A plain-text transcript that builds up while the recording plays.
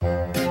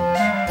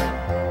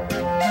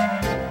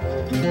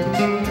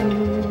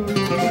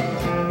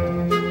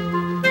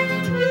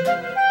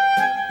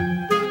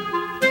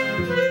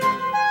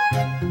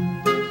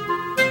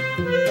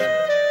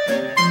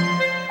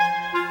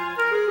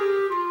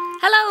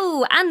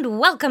Hello, and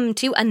welcome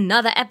to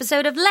another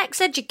episode of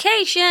Lex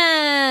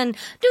Education,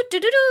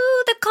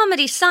 the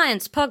comedy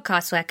science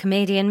podcast where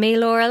comedian me,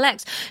 Laura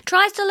Lex,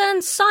 tries to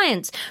learn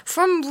science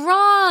from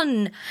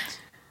Ron.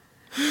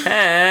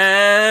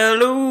 Hello,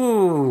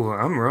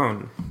 I'm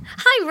Ron.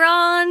 Hi,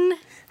 Ron.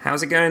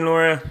 How's it going,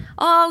 Laura?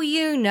 Oh,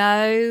 you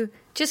know,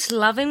 just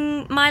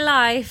loving my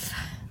life.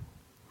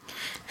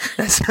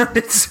 That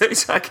sounded so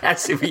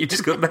sarcastic when you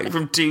just got back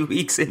from 2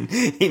 weeks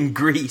in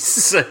Greece.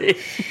 So.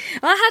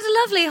 Well, I had a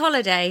lovely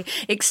holiday,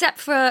 except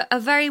for a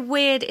very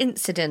weird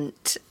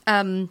incident.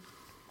 Do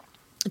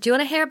you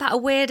want to hear about a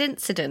weird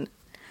incident?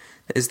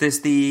 Is this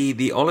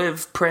the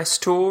olive press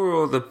tour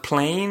or the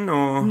plane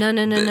or No.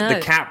 The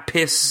cat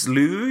piss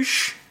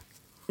luge?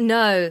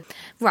 No.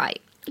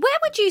 Right. Where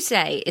would you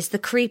say is the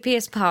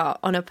creepiest part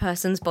on a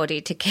person's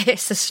body to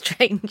kiss a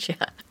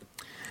stranger?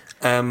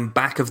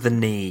 Back of the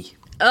knee.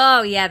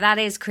 Oh, yeah, that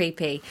is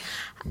creepy.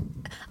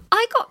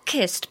 I got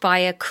kissed by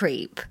a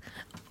creep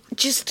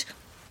just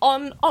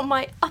on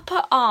my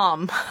upper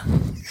arm.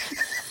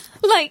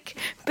 Like,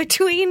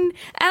 between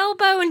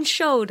elbow and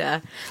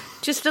shoulder.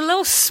 Just a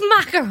little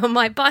smacker on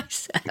my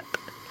bicep.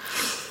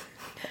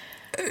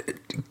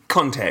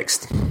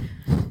 Context.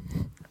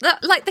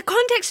 The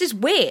context is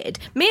weird.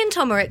 Me and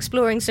Tom are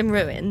exploring some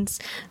ruins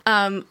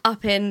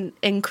up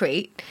in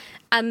Crete,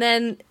 and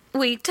then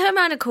we turn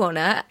around a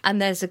corner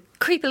and there's a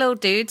creepy little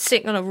dude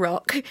sitting on a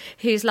rock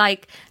who's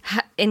like,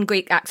 in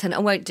Greek accent, I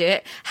won't do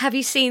it, have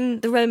you seen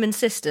the Roman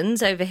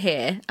cisterns over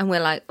here? And we're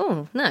like,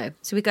 oh, no.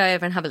 So we go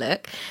over and have a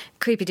look.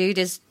 Creepy dude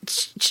is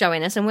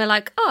showing us and we're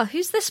like, oh,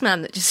 who's this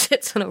man that just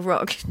sits on a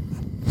rock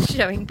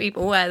showing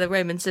people where the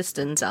Roman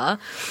cisterns are?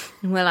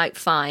 And we're like,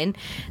 fine.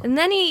 And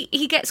then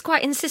he gets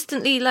quite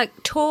insistently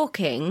like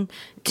talking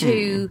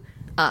to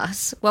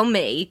us, well,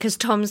 me, because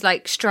Tom's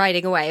like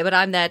striding away, but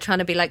I'm there trying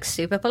to be like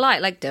super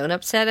polite, like don't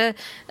upset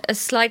a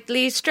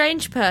slightly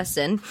strange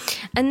person.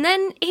 And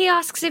then he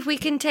asks if we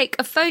can take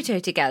a photo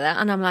together,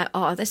 and I'm like,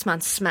 oh, this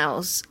man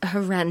smells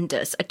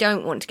horrendous, I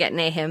don't want to get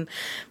near him,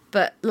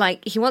 but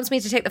like he wants me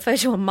to take the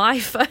photo on my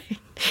phone,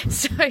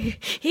 so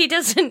he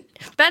doesn't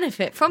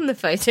benefit from the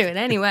photo in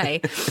any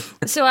way.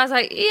 So I was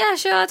like, yeah,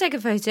 sure, I'll take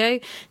a photo.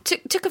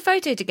 Took a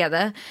photo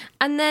together,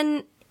 and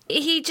then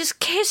he just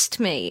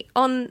kissed me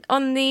on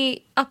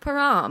the upper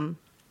arm.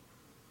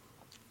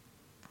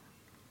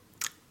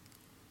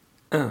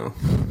 Oh.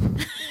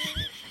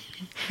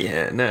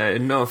 Yeah, no,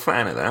 not a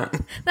fan of that.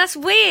 That's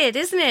weird,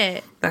 isn't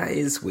it? That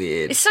is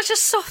weird. It's such a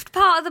soft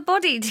part of the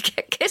body to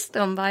get kissed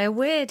on by a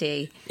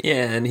weirdie.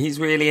 Yeah, and he's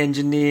really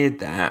engineered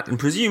that. And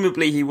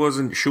presumably he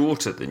wasn't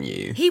shorter than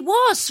you. He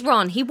was,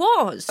 Ron, he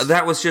was.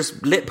 That was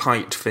just lip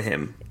height for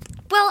him.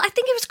 Well, I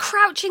think he was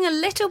crouching a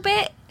little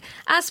bit,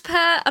 as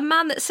per a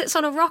man that sits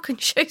on a rock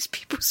and shows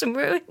people some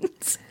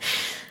ruins.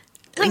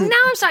 Like, now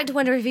I'm starting to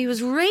wonder if he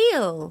was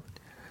real.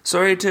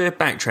 Sorry to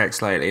backtrack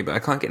slightly, but I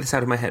can't get this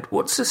out of my head.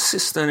 What's a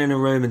cistern in a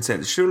Roman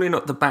sense? Surely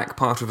not the back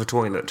part of a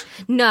toilet.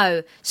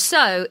 No.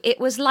 So, it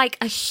was like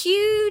a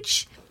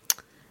huge...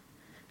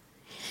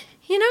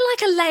 You know,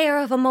 like a layer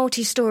of a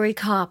multi-storey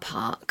car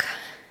park?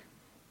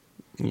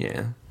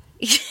 Yeah.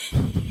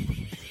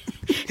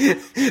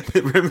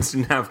 The Romans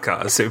didn't have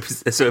cars,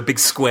 so a big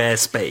square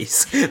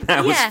space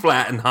that was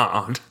flat and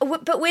hard.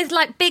 But with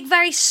like big,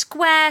 very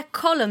square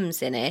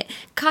columns in it,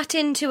 cut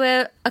into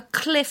a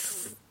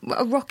cliff,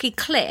 a rocky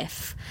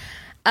cliff,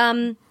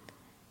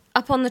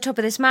 up on the top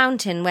of this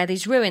mountain where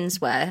these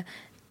ruins were.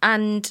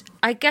 And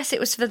I guess it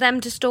was for them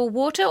to store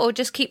water or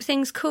just keep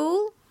things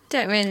cool.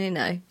 Don't really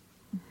know.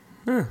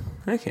 Oh,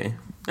 okay.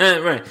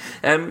 Right.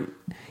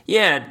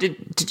 Yeah,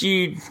 did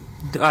you...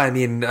 I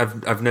mean,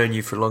 I've known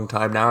you for a long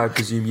time now. I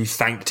presume you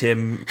thanked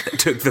him,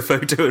 took the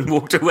photo and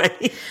walked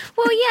away.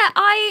 Well, yeah,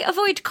 I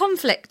avoid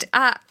conflict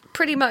at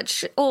pretty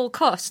much all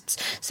costs.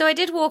 So I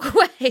did walk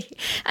away.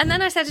 And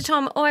then I said to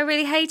Tom, oh, I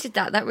really hated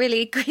that. That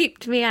really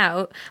creeped me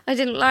out. I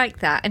didn't like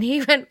that. And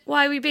he went,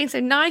 why are we being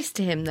so nice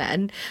to him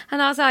then?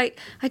 And I was like,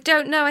 I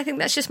don't know. I think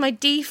that's just my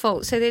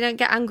default so they don't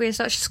get angry and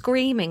start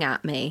screaming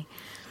at me.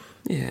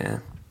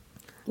 Yeah.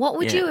 What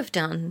would you have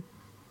done?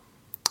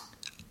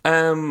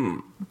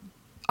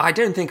 I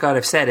don't think I'd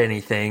have said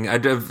anything.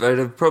 I'd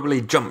have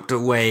probably jumped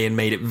away and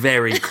made it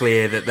very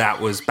clear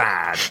that was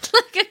bad.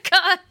 Like a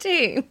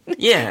cartoon?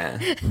 Yeah.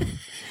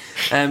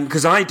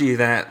 Because I do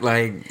that,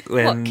 like,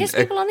 when... What, kiss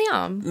people on the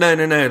arm?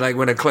 No, like,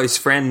 when a close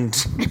friend,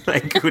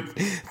 like, would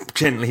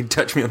gently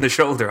touch me on the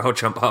shoulder, I'll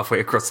jump halfway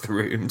across the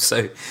room.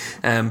 So,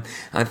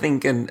 I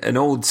think an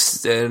old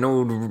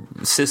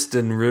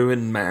cistern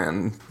ruin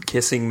man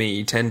kissing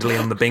me tenderly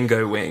on the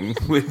bingo wing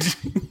would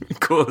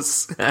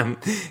cause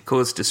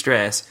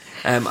distress.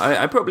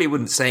 I probably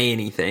wouldn't say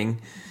anything.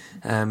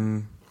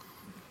 Yeah,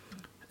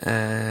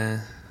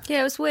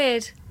 it was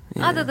weird.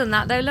 Yeah. Other than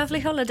that, though, lovely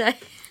holiday.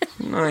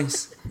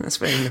 Nice. That's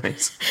very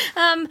nice.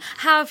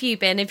 How have you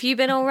been? Have you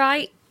been all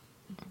right?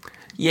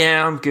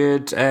 Yeah, I'm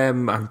good.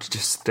 I'm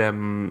just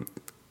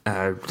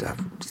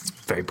It's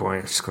very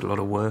boring. I've just got a lot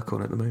of work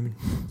on at the moment.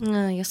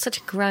 Oh, you're such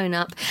a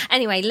grown-up.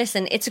 Anyway,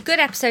 listen, it's a good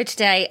episode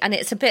today, and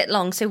it's a bit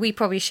long, so we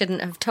probably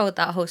shouldn't have told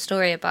that whole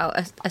story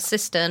about a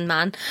cistern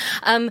man.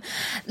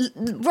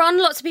 Ron,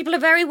 lots of people are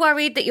very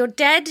worried that you're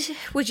dead.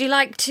 Would you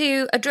like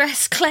to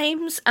address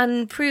claims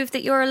and prove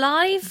that you're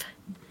alive?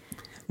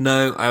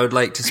 No, I would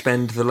like to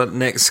spend the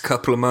next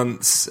couple of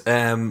months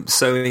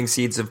sowing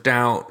seeds of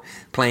doubt,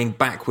 playing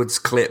backwards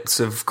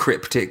clips of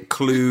cryptic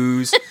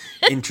clues,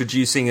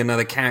 introducing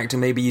another character,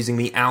 maybe using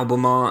the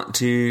album art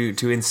to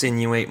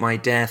insinuate my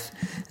death.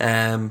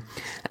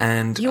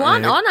 And you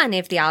aren't on any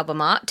of the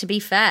album art, to be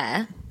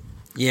fair.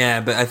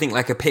 Yeah, but I think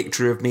like a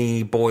picture of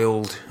me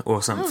boiled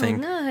or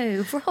something.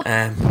 Oh no,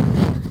 Ron.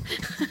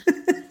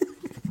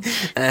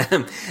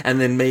 And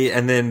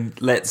then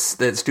let's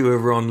do a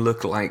Ron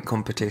lookalike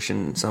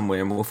competition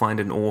somewhere, and we'll find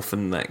an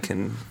orphan that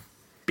can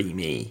be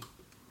me.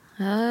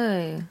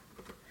 Oh,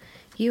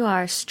 you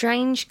are a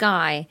strange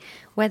guy.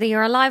 Whether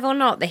you're alive or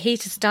not, the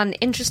heat has done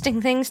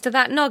interesting things to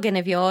that noggin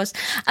of yours.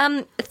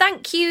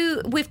 Thank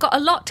you. We've got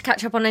a lot to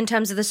catch up on in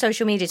terms of the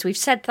social medias. We've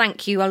said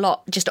thank you a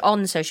lot just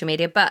on social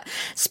media, but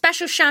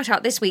special shout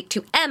out this week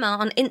to Emma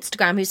on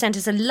Instagram, who sent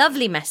us a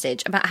lovely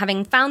message about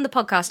having found the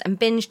podcast and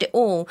binged it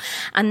all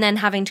and then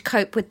having to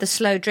cope with the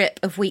slow drip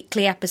of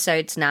weekly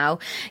episodes now.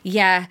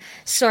 Yeah,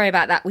 sorry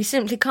about that. We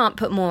simply can't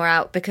put more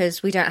out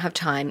because we don't have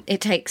time. It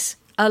takes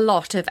a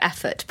lot of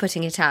effort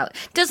putting it out.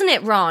 Doesn't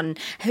it, Ron,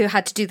 who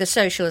had to do the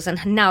socials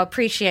and now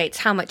appreciates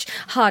how much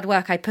hard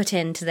work I put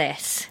into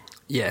this?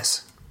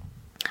 Yes.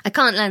 I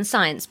can't learn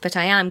science, but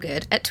I am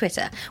good at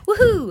Twitter.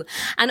 Woohoo!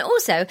 And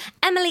also,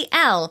 Emily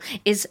L.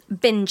 is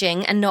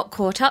binging and not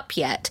caught up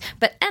yet.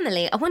 But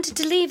Emily, I wanted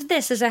to leave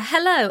this as a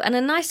hello and a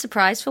nice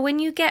surprise for when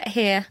you get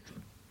here.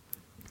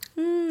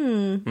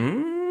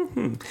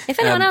 If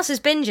anyone else is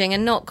binging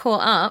and not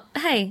caught up,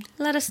 hey,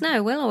 let us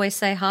know. We'll always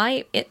say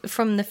hi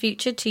from the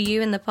future to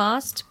you in the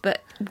past,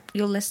 but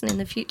you'll listen in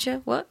the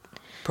future. What?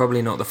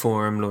 Probably not the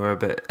forum, Laura,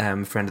 but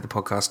friend of the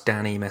podcast,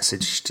 Danny,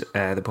 messaged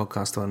the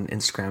podcast on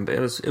Instagram, but it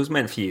was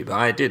meant for you. But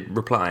I did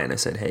reply and I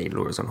said, hey,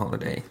 Laura's on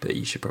holiday, but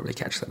you should probably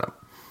catch that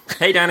up.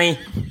 Hey, Danny!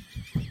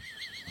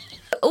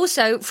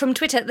 Also, from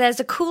Twitter, there's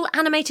a cool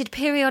animated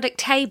periodic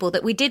table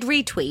that we did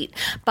retweet,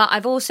 but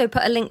I've also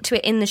put a link to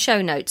it in the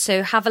show notes,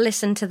 so have a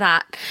listen to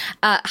that.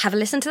 Have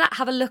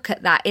a look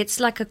at that. It's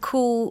like a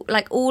cool,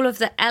 like all of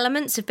the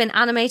elements have been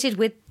animated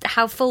with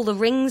how full the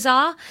rings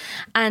are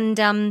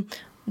and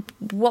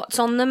what's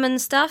on them and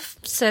stuff,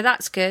 so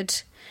that's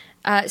good.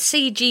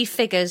 CG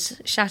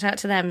Figures, shout out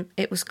to them.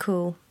 It was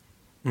cool.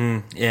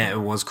 Yeah,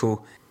 it was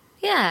cool.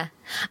 Yeah.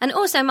 And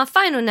also, my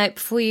final note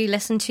before you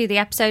listen to the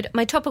episode,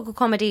 my topical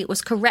comedy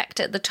was correct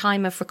at the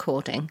time of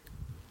recording.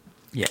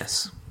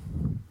 Yes.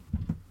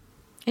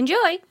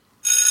 Enjoy.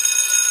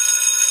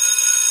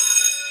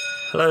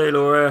 Hello,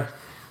 Laura.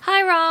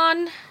 Hi,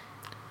 Ron.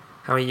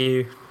 How are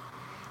you?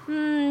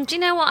 Do you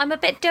know what? I'm a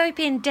bit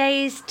dopey and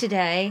dazed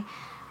today,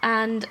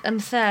 and I'm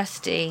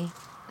thirsty.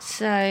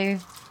 So...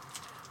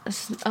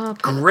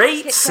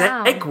 Great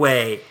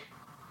segue.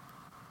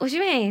 What do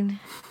you mean?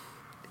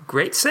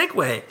 Great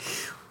segue.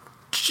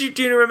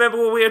 Do you remember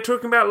what we were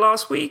talking about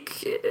last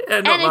week?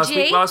 Not Energy. Last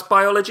week, last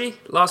biology?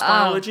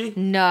 Biology?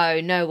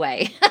 No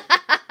way.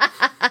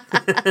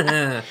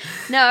 No,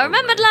 I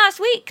remembered last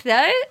week,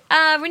 though.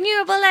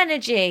 Renewable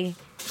energy.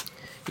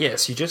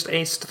 Yes, you just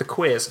aced the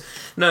quiz.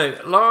 No,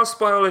 last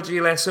biology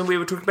lesson we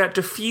were talking about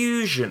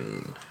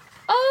diffusion.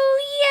 Oh,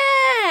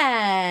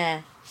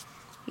 yeah.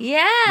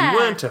 Yeah. You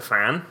weren't a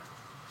fan.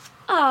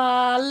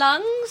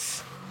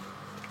 Lungs.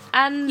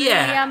 And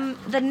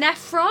the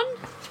nephron.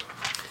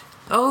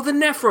 Oh, the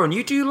nephron.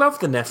 You do love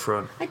the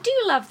nephron. I do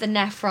love the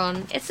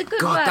nephron. It's a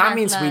good word. God, that I've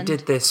means we learned.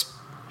 did this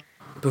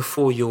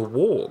before your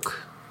walk.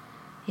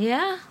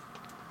 Yeah.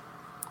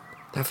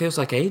 That feels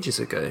like ages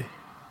ago.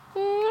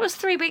 It was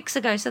 3 weeks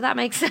ago, so that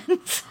makes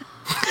sense.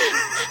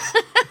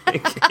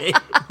 Okay.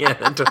 Yeah,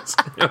 that does.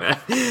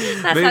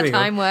 That's how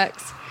time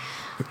works.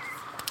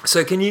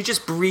 So can you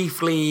just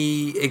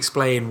briefly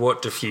explain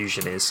what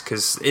diffusion is?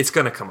 Because it's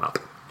going to come up.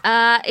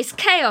 It's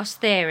chaos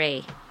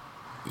theory.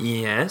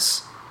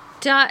 Yes.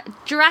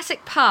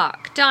 Jurassic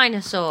Park,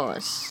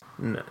 dinosaurs.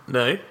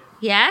 No.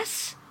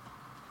 Yes?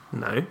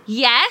 No.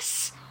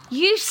 Yes?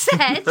 You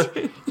said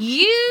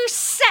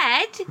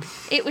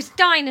it was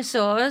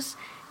dinosaurs.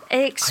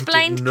 It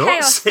explained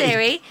chaos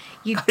theory.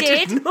 You I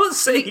did not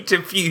say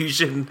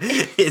diffusion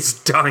is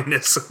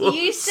dinosaurs.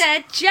 You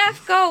said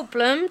Jeff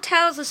Goldblum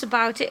tells us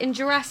about it in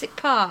Jurassic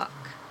Park.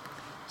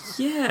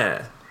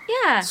 Yeah.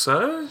 Yeah.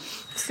 So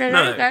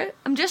there you go.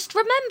 I'm just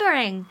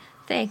remembering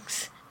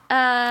things.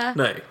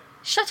 No.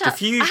 Shut up.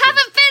 Diffusion. I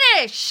haven't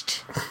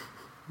finished.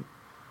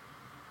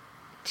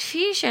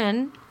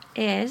 Diffusion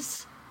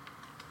is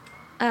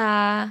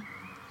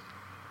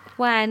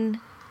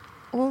when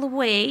all the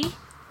wee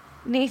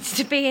needs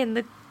to be in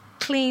the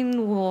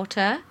clean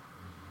water,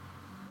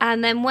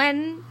 and then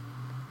when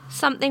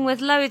something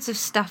with loads of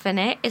stuff in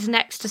it is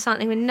next to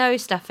something with no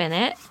stuff in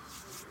it,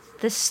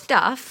 the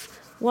stuff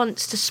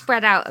wants to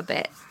spread out a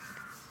bit.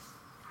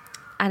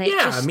 And it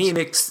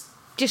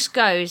just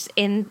goes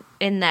in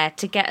there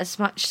to get as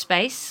much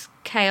space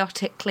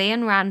chaotically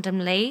and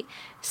randomly,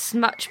 as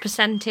much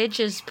percentage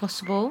as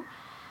possible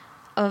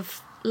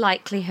of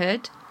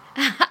likelihood.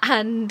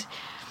 And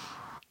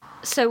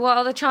so what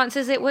are the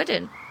chances it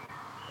wouldn't?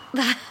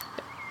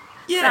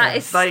 Yeah,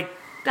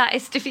 that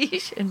is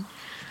diffusion.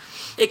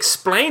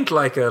 Explained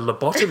like a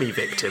lobotomy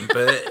victim,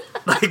 but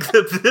like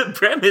the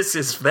premise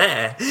is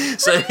there.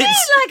 So What do you mean,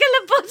 like a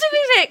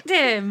lobotomy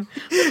victim?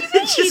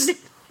 What do you mean?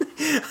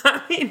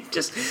 I mean,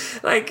 just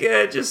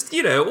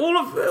all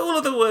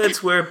of the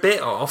words were a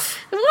bit off.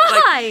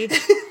 Why?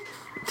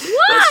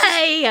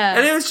 Why?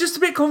 And it was just a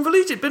bit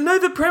convoluted. But no,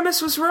 the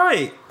premise was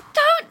right.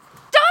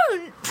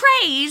 Don't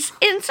praise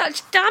in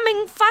such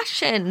damning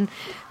fashion,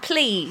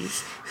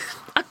 please.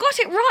 I got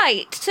it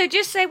right, so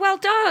just say well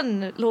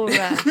done,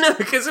 Laura. No,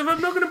 because if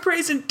I'm not going to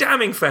praise in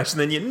damning fashion,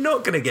 then you're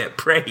not going to get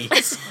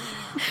praise.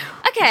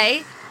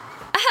 Okay.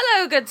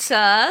 Hello, good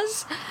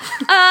sirs.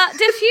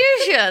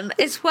 Diffusion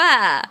is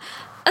where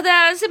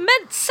there's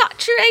immense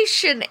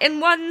saturation in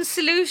one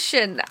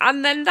solution,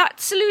 and then that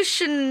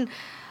solution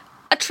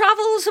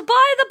travels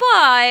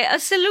by a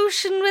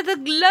solution with a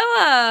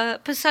lower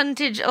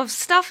percentage of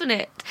stuff in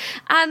it,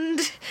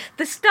 and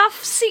the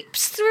stuff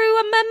seeps through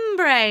a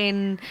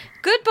membrane.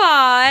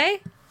 Goodbye.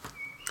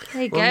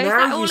 There you go. Now Is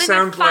that you all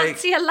sound in your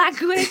fancier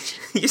language?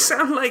 You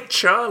sound like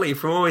Charlie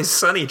from Always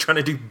Sunny trying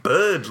to do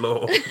bird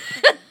law.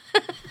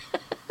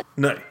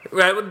 No.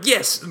 Right, well,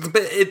 yes,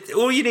 but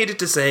all you needed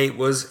to say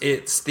was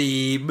it's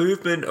the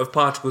movement of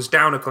particles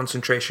down a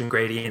concentration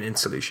gradient in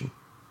solution.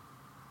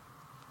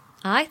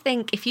 I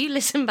think if you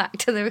listen back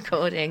to the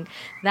recording,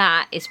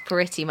 that is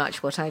pretty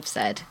much what I've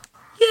said.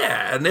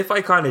 Yeah, and if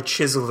I kind of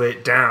chiseled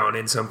it down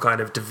in some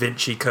kind of Da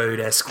Vinci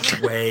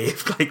Code-esque way,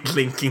 like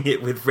linking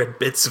it with red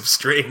bits of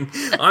string,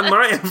 I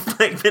might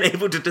have been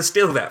able to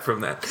distill that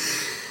from that.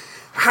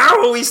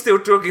 How are we still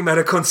talking about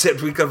a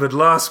concept we covered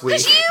last week?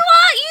 Because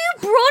you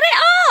brought it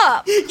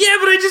up! Yeah,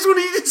 but I just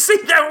wanted you to say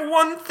that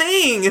one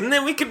thing, and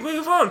then we could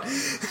move on.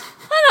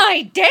 And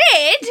I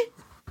did!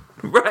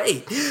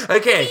 Right,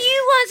 okay. If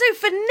you weren't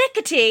so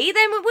finickety,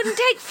 then it wouldn't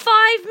take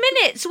 5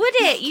 minutes, would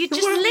it? You'd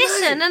just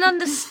listen and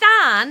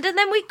understand, and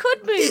then we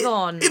could move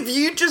on. If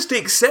you just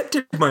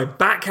accepted my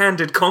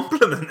backhanded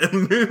compliment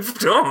and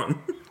moved on.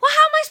 Well,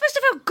 how am I supposed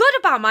to feel good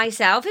about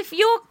myself if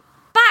your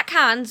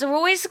backhands are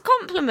always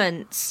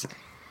compliments?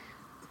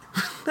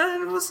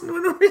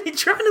 We're not really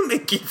trying to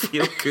make you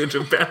feel good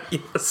about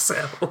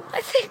yourself.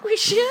 I think we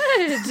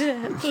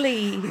should,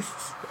 please.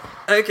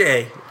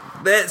 Okay,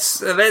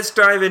 let's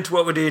dive into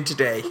what we're doing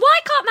today. Why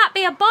can't that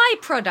be a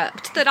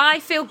byproduct that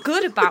I feel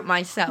good about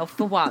myself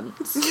for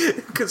once?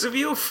 Because of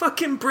your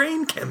fucking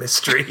brain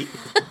chemistry.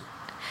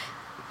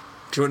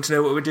 Do you want to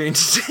know what we're doing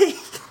today?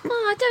 Well,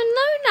 I don't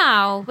know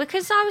now,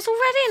 because I was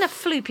already in a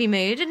floopy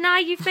mood, and now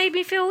you've made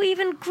me feel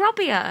even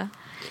grubbier.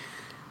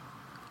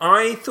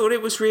 I thought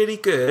it was really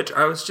good.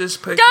 I was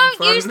just poking Don't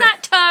fun. use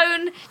that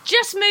tone.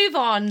 Just move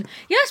on.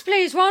 Yes,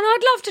 please, Ron.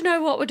 I'd love to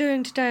know what we're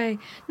doing today.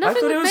 I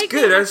thought it was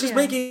good. I was just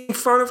making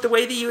fun of the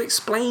way that you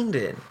explained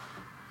it.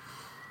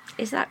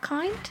 Is that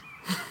kind?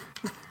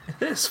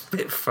 It's a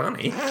bit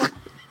funny.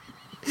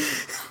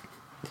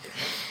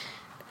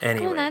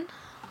 Anyway, Go on, then.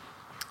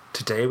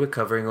 Today we're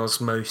covering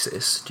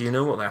osmosis. Do you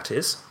know what that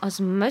is?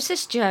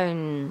 Osmosis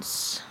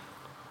Jones.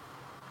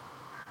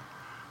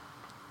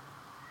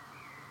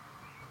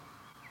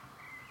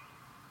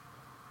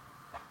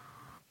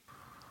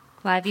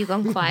 Why have you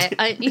gone quiet?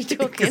 Aren't you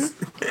talking?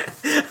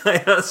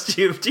 I asked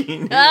you if you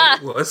knew what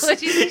it was. What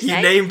did you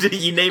say?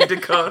 You named a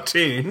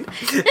cartoon,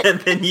 and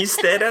then you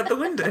stared out the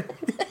window.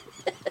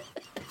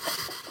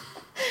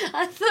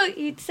 I thought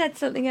you'd said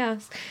something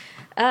else.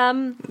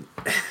 No,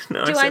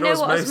 Do I know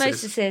what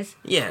osmosis is?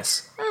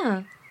 Yes.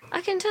 Oh, I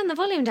can turn the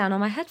volume down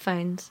on my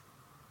headphones.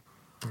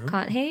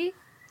 Can't hear you?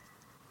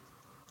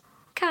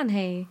 Can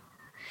hear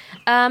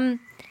you.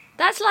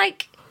 That's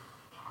like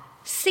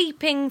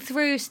seeping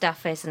through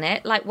stuff, isn't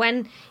it? Like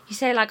when you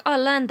say, like, oh, I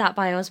learned that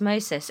by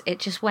osmosis, it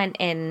just went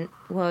in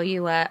while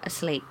you were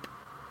asleep.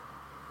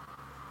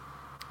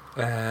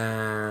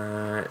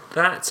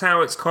 That's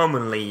how it's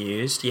commonly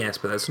used, yes,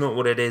 but that's not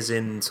what it is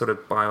in sort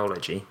of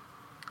biology.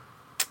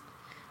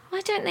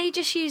 Why don't they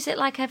just use it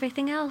like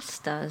everything else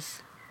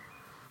does?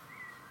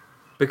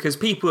 Because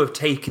people have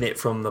taken it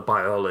from the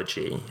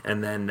biology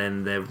and then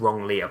they're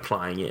wrongly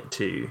applying it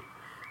to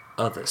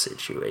other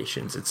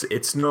situations.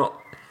 It's not...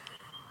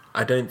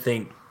 I don't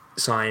think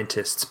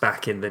scientists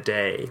back in the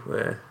day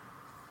were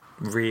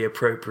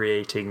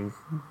reappropriating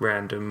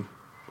random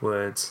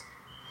words.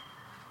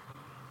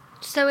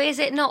 So is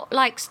it not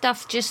like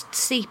stuff just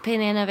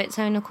seeping in of its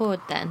own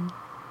accord then?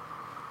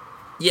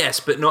 Yes,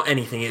 but not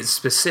anything. It's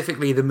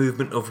specifically the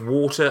movement of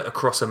water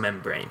across a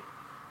membrane.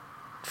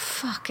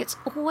 Fuck, it's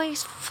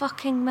always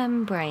fucking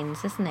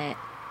membranes, isn't it?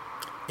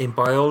 In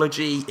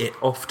biology, it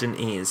often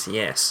is,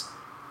 yes.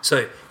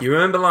 So, you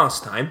remember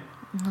last time?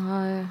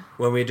 No.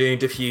 When we were doing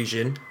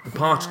diffusion, the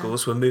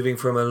particles were moving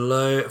from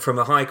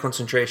a high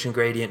concentration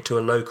gradient to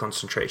a low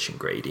concentration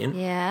gradient.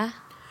 Yeah.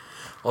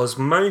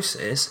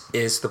 Osmosis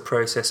is the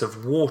process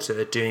of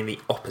water doing the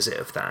opposite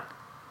of that.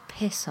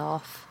 Piss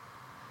off.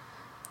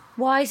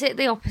 Why is it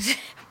the opposite?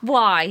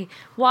 Why?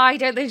 Why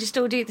don't they just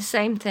all do the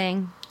same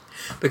thing?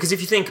 Because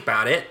if you think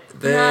about it,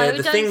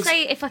 No, don't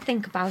say if I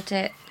think about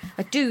it.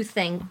 I do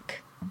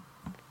think.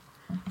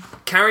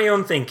 Carry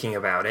on thinking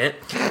about it.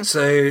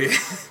 So,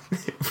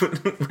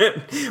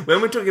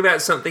 when we're talking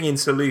about something in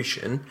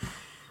solution,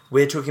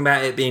 we're talking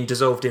about it being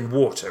dissolved in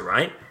water,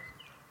 right?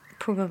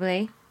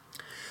 Probably.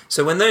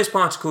 So when those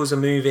particles are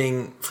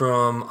moving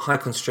from high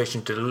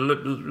concentration to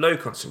low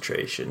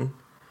concentration,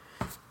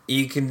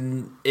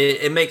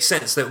 it makes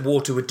sense that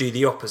water would do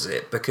the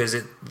opposite because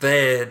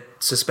they're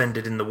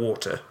suspended in the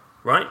water,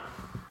 right?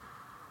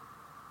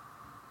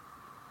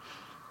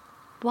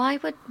 Why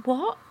would...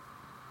 What?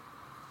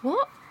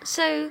 What?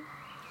 So,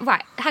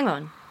 right, hang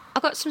on.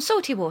 I've got some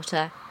salty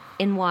water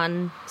in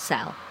one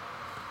cell.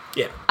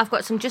 Yeah. I've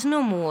got some just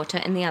normal water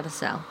in the other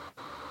cell.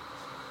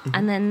 Mm-hmm.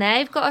 And then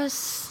they've got a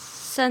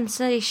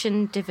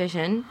sensation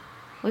division.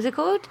 What's it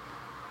called?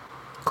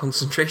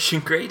 Concentration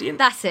gradient?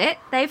 That's it.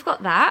 They've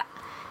got that.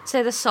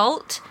 So the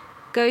salt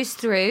goes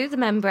through the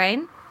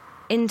membrane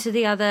into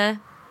the other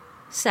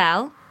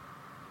cell.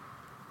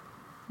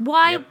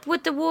 Why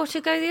would the water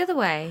go the other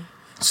way?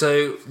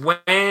 So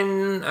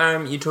when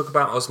you talk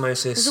about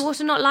osmosis... Is the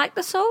water not like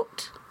the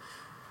salt?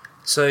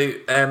 So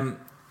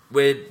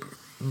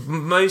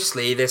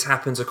mostly this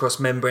happens across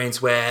membranes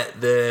where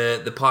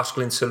the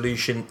particle in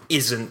solution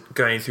isn't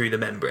going through the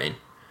membrane.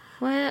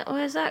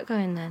 Where's that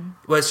going then?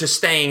 Well, it's just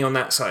staying on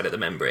that side of the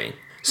membrane.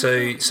 So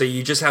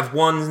you just have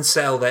one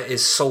cell that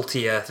is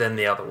saltier than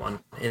the other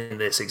one in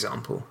this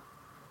example.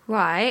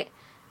 Right.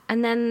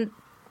 And then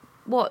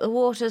what? The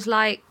water's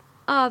like,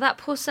 oh, that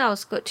poor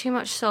cell's got too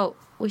much salt.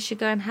 We should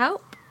go and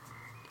help?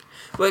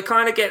 Well, it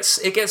kind of gets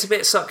a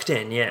bit sucked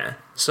in, yeah.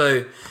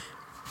 So,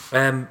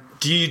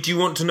 do you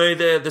want to know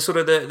the sort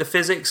of the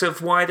physics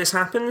of why this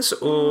happens,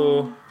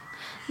 or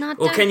No,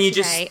 or can you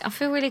just? I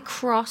feel really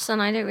cross,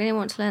 and I don't really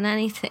want to learn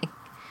anything.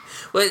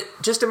 Well,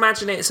 just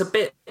imagine it's a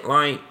bit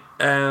like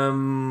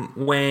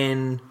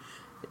when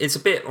it's a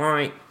bit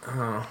like.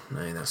 Oh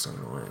no, that's not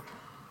gonna work.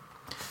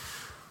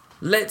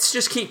 Let's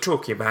just keep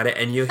talking about it,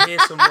 and you'll hear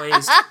some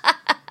ways.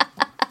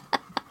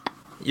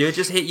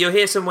 You'll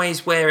hear some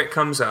ways where it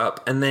comes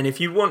up, and then if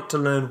you want to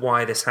learn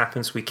why this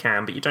happens, we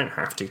can, but you don't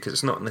have to because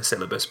it's not in the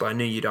syllabus. But I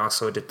knew you'd ask,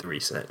 so I did the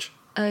research.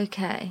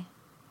 Okay.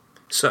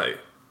 So,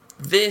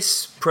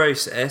 this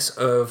process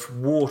of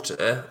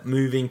water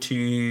moving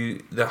to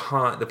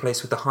the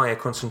place with the higher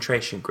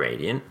concentration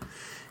gradient,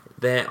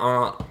 there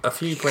are a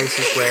few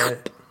places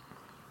where.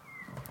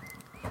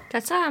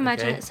 That's how I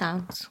imagine it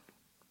sounds.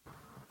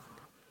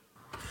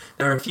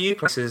 There are a few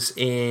places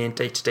in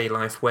day-to-day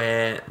life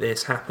where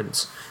this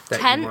happens that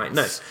Tents. you might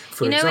know.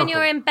 For you know example, when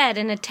you're in bed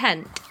in a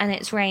tent and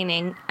it's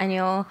raining and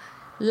your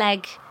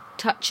leg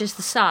touches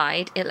the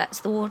side, it lets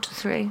the water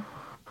through?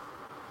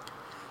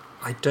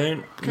 I don't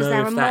know because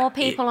there are more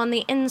people on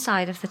the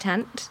inside of the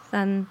tent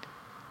than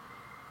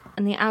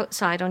on the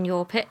outside on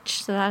your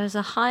pitch, so that is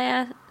a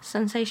higher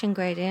sensation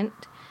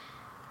gradient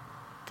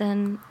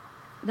than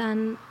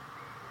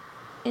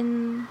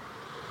in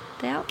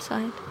the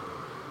outside.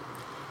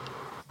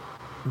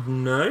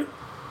 No.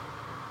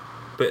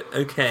 But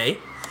okay.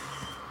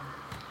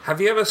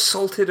 Have you ever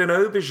salted an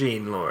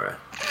aubergine, Laura?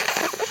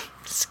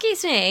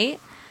 Excuse me.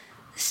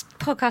 This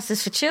podcast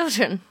is for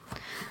children.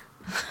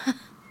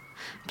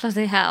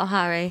 Bloody hell,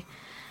 Harry.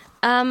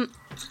 I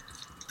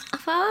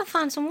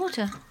found some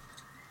water.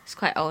 It's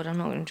quite old, I'm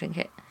not going to drink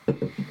it.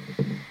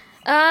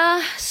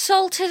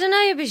 Salted an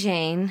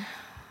aubergine?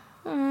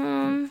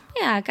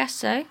 Yeah, I guess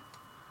so.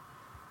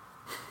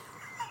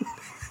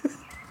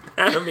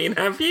 I mean,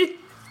 have you?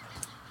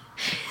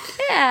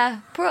 Yeah,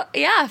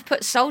 I've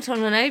put salt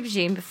on an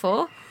aubergine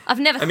before. I've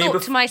never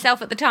thought to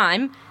myself at the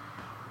time,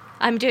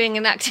 I'm doing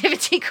an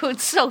activity called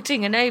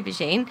salting an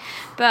aubergine,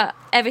 but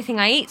everything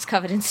I eat's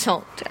covered in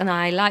salt, and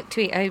I like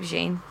to eat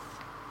aubergine.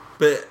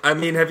 But, I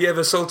mean, have you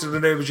ever salted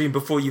an aubergine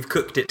before you've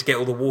cooked it to get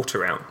all the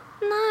water out?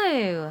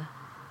 No.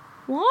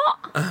 What?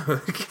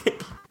 Oh, okay.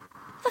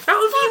 What the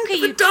fuck are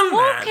you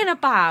talking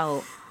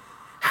about?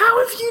 How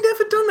have you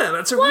never done that?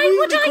 That's a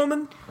really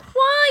common...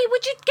 Why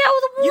would you get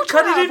all the water You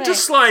cut out it of into it?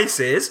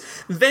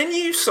 slices, then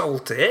you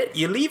salt it,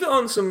 you leave it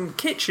on some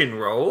kitchen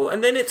roll,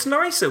 and then it's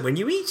nicer when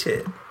you eat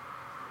it.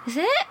 Is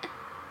it?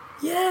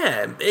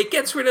 Yeah, it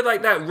gets rid of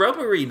like that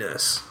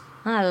rubberiness.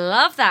 I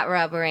love that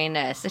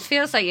rubberiness. It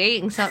feels like you're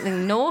eating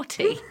something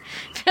naughty.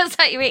 It feels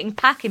like you're eating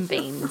packing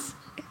beans.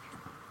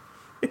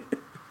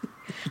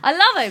 I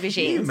love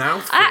aubergines. You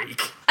mouth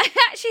freak. I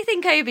actually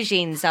think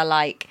aubergines are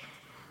like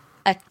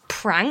a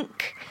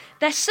prank.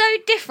 They're so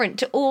different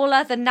to all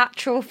other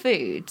natural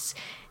foods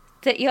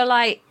that you're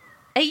like,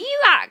 are you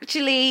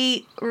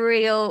actually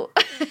real?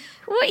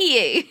 What are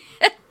you?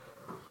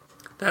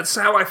 That's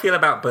how I feel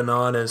about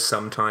bananas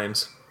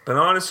sometimes.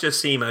 Bananas just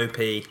seem OP.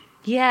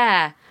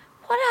 Yeah.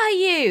 What are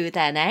you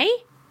then, eh? Are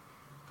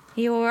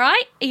you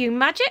alright? Are you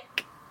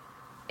magic?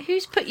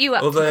 Who's put you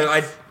up Although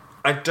to this?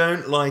 I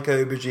don't like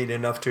aubergine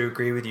enough to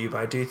agree with you,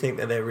 but I do think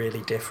that they're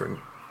really different.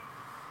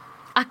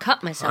 I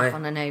cut myself I-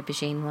 on an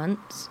aubergine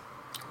once.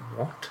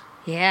 What?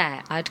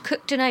 Yeah, I'd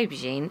cooked an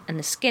aubergine and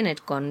the skin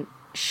had gone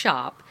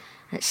sharp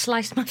and it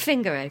sliced my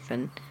finger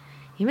open.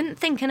 You wouldn't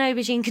think an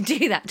aubergine could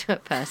do that to a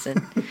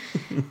person.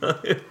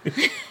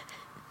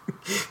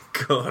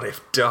 God,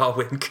 if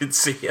Darwin could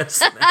see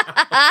us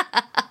now.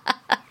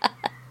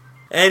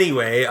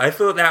 Anyway, I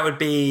thought that would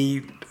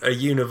be a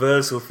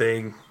universal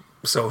thing,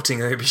 salting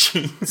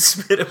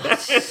aubergines, but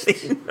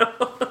apparently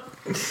not.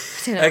 I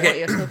don't know what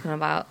you're talking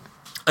about.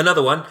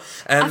 Another one.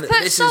 I've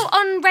put salt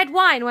on red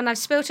wine when I've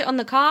spilt it on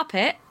the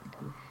carpet.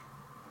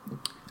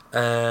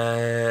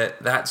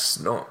 That's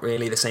not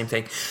really the same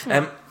thing.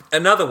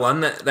 Another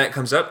one that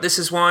comes up. This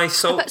is why I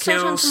salt put salt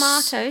on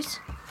kills. tomatoes.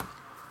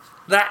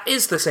 That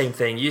is the same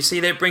thing. You see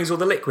that it brings all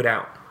the liquid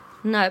out.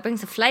 No, it brings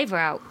the flavour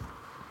out.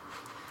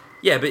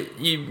 Yeah, but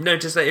you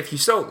notice that if you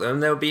salt them,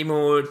 there'll be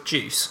more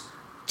juice.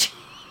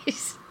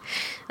 Jeez.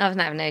 I've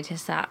never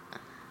noticed that.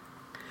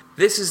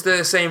 This is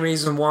the same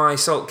reason why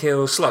salt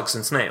kills slugs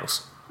and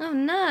snails. Oh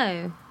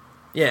no.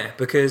 Yeah,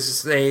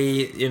 because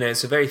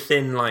it's a very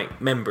thin,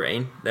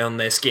 membrane on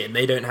their skin.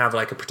 They don't have,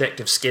 a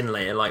protective skin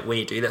layer like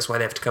we do. That's why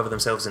they have to cover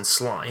themselves in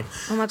slime.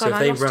 Oh my god, So if I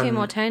they lost 2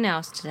 more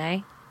toenails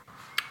today.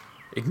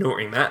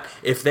 Ignoring that,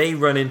 if they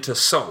run into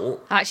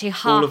salt... Actually, all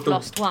half of the,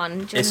 lost one. Do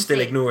you It's wanna still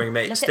see? ignoring,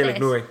 mate. Look Still at this.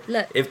 ignoring.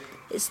 Look,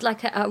 it's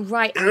like a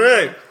right...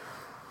 No!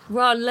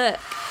 Raw, look.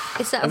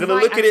 It's at I'm a going to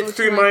right look at it angle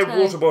through to my toe.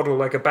 water bottle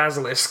like a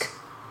basilisk.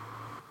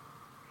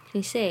 Can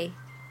you see?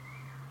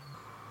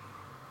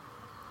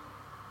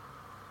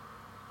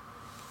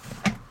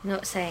 You're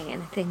not saying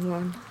anything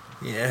wrong.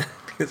 Yeah,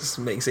 this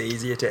makes it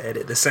easier to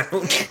edit the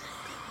sound.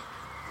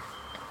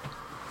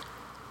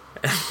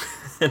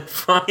 And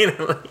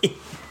finally,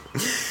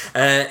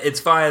 it's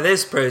via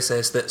this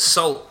process that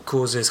salt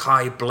causes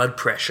high blood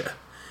pressure.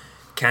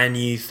 Can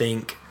you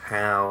think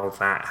how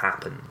that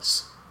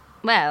happens?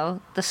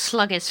 Well, the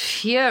slug is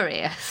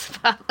furious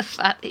about the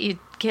fact that you're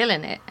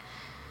killing it.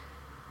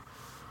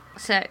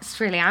 So it's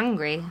really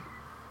angry.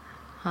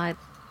 Are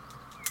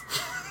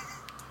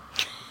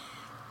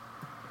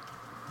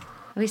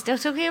we still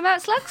talking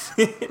about slugs?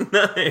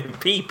 No,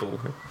 people.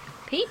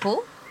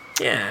 People?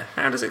 Yeah,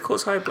 how does it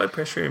cause high blood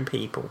pressure in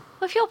people?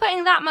 Well, if you're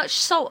putting that much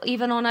salt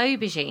even on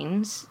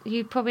aubergines,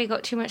 you've probably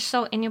got too much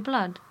salt in your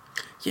blood.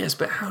 Yes,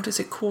 but how does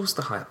it cause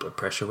the high blood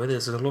pressure, whether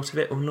there's a lot of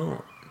it or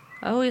not?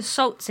 Oh, your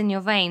salt's in your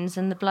veins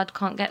and the blood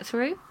can't get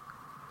through?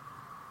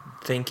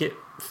 Think it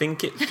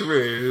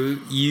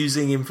through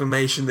using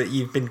information that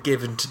you've been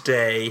given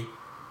today.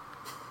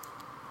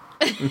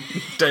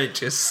 Don't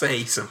just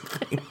say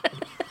something.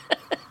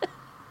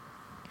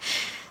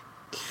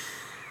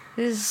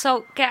 Does the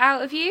salt get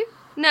out of you?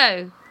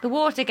 No, the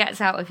water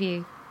gets out of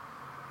you.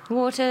 The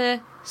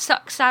water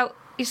sucks out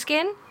your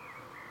skin.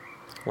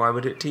 Why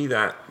would it do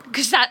that?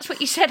 Because that's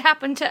what you said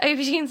happened to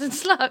aubergines and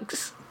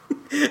slugs.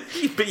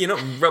 But you're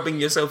not rubbing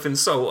yourself in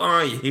salt,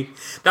 are you?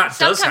 That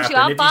does Sometimes happen. you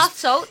are. If Bath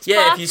salts.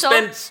 Yeah, bath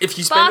salts, if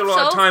you spend a lot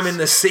bath of time salts. in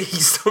the sea,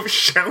 stop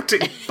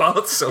shouting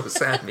bath salts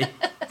at me.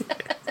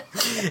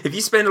 If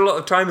you spend a lot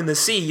of time in the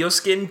sea, your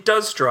skin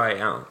does dry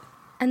out.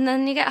 And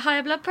then you get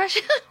higher blood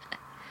pressure.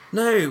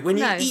 No, when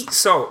you No. eat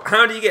salt,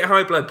 how do you get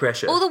high blood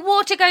pressure? All the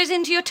water goes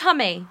into your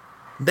tummy.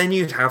 Then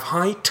you'd have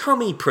high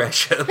tummy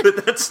pressure,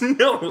 but that's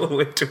not what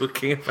we're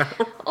talking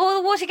about.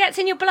 All the water gets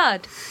in your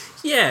blood.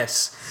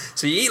 Yes.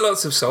 So you eat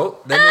lots of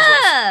salt,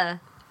 Ah!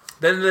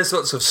 then there's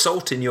lots of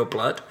salt in your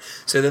blood.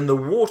 So then the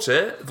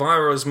water, via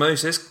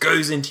osmosis,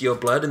 goes into your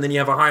blood, and then you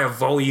have a higher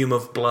volume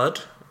of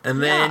blood,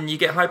 and then you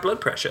get high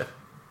blood pressure.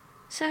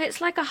 So it's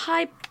like a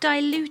high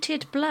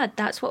diluted blood.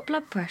 That's what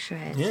blood pressure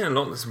is. Yeah,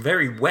 it's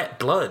very wet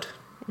blood.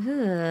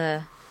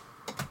 Ugh.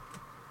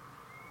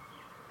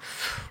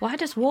 Why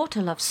does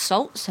water love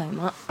salt so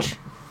much?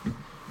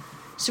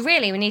 So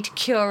really, we need to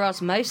cure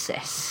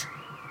osmosis.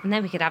 And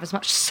then we could have as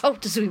much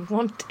salt as we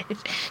wanted.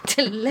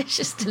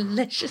 Delicious,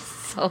 delicious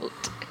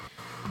salt.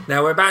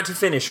 Now we're about to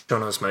finish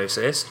on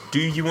osmosis. Do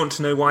you want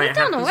to know why it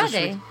Done happens?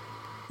 already.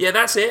 Yeah,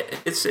 that's it.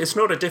 It's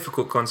not a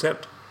difficult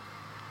concept.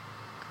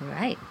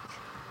 Great.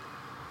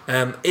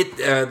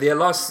 The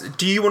last.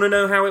 Do you want to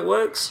know how it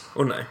works,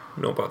 or no?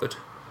 Not bothered.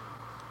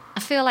 I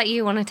feel like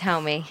you want to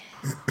tell me.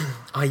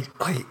 I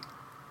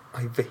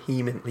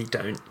vehemently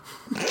don't.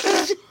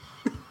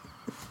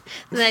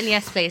 Then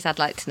yes, please, I'd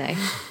like to know.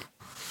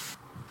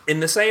 In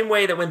the same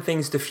way that when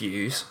things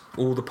diffuse,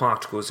 all the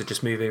particles are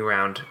just moving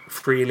around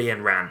freely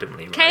and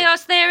randomly, right?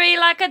 Chaos theory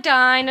like a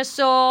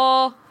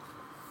dinosaur.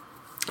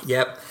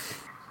 Yep.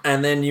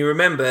 And then you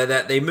remember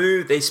that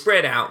they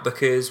spread out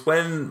because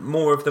when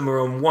more of them are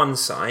on one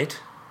side...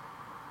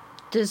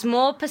 There's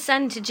more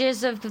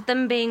percentages of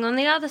them being on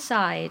the other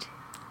side.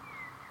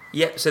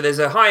 Yep, so there's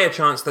a higher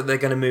chance that they're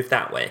going to move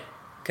that way.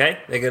 Okay?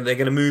 They're going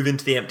to move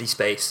into the empty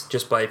space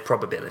just by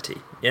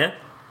probability. Yeah?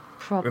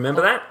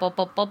 Remember that?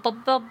 Probability.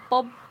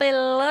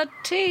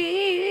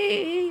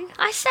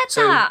 I said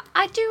So, that.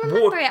 I do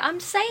remember it. I'm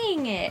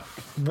saying it.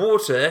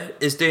 Water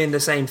is doing the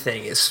same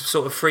thing. It's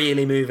sort of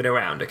freely moving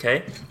around,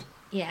 okay?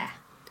 Yeah.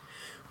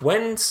 What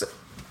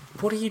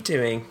are you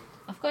doing?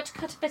 I've got to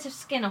cut a bit of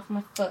skin off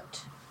my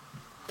foot.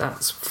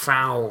 That's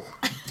foul.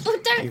 Well,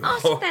 don't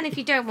ask then if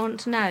you don't want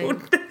to know.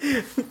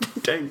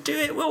 Don't do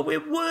it while we're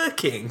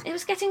working. It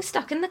was getting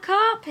stuck in the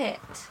carpet.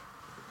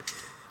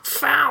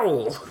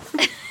 Foul.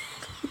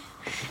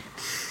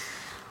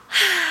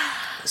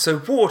 So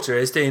water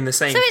is doing the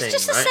same thing, So it's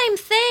just the right? same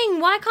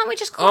thing. Why can't we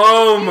just call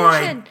Oh it my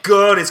diffusion?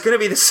 god, it's going to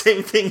be the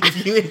same thing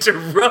if you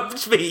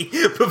interrupt me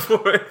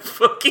before I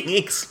fucking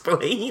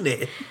explain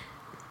it.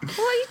 But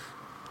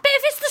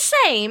if it's the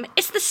same,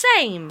 it's the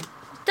same.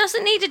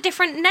 Doesn't need a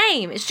different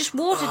name. It's just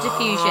water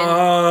diffusion.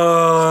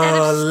 Oh,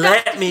 Instead of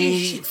let stuff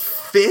me diffusion.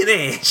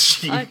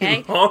 finish, you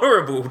Okay.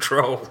 horrible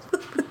troll.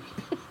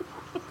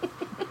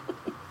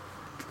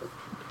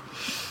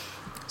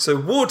 So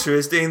water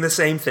is doing the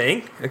same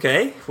thing,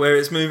 okay, where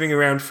it's moving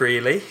around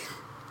freely.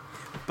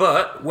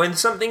 But when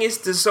something is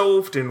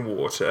dissolved in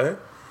water,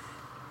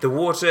 the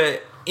water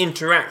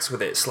interacts with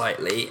it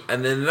slightly,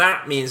 and then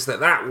that means that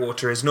that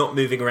water is not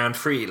moving around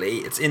freely,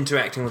 it's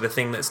interacting with the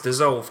thing that's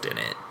dissolved in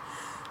it.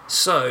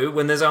 So,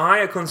 when there's a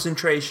higher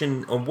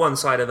concentration on one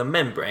side of the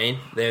membrane,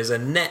 there's a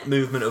net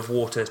movement of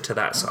water to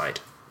that side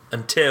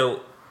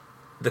until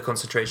the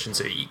concentrations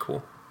are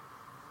equal.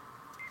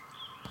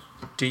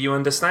 Do you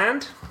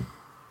understand?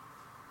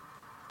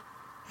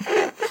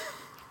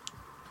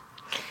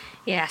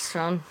 Yes,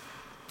 Ron.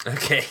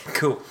 Okay,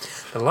 cool.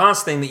 The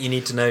last thing that you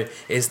need to know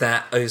is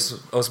that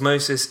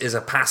osmosis is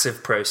a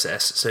passive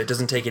process, so it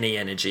doesn't take any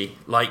energy,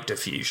 like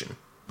diffusion.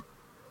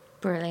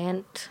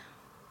 Brilliant.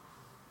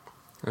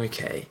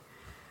 Okay.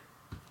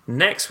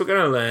 Next, we're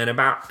going to learn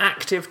about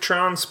active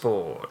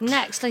transport.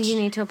 Next, you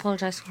need to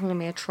apologise for calling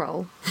me a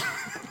troll.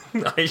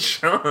 I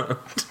shan't.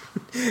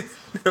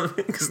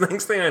 Because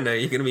next thing I know,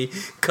 you're going to be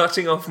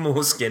cutting off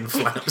more skin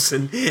flaps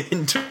and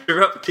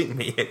interrupting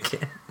me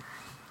again.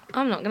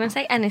 I'm not going to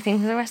say anything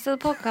for the rest of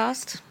the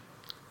podcast.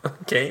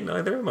 Okay,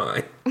 neither am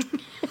I.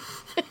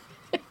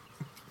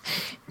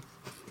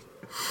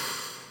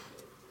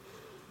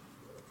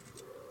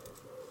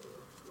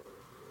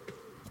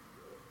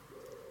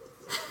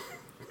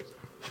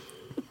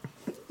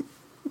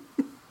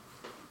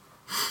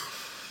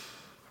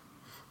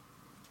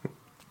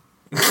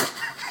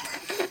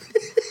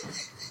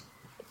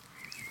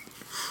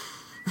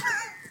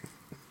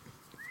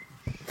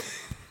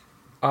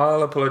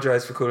 I'll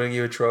apologise for calling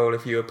you a troll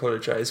if you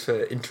apologise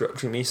for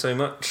interrupting me so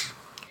much.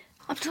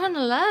 I'm trying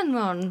to learn,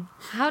 Ron.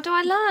 How do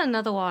I learn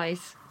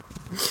otherwise?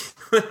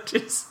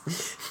 Just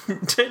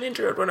don't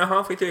interrupt when I'm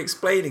halfway through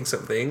explaining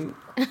something,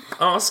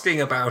 asking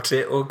about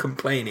it or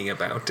complaining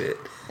about it.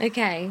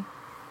 Okay.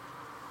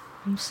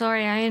 I'm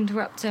sorry I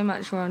interrupt so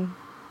much, Ron.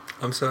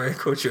 I'm sorry I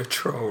called you a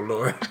troll,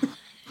 Laura.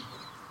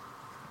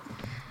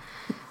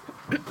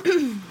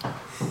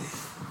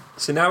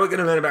 So now we're going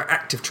to learn about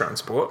active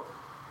transport.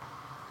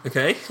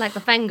 Okay? Like the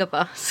Venga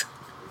bus.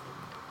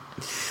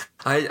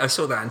 I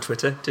saw that on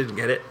Twitter. Didn't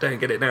get it. Don't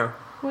get it now.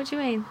 What do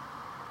you mean?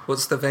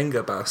 What's the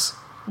Venga bus?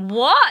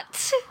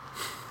 What?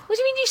 What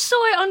do you mean you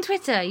saw it on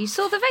Twitter? You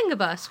saw the Venga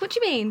bus? What do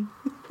you mean?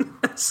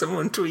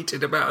 Someone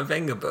tweeted about a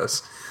Venga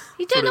bus.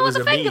 You don't Thought it know what was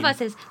the a Venga meme.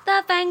 bus is.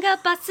 The Venga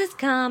bus is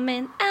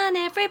coming and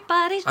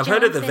everybody's I've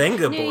heard of the jumping.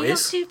 Venga New York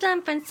Boys. to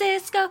San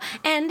Francisco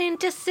and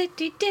into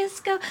city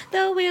disco.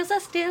 The wheels are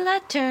still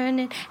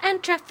a-turning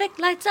and traffic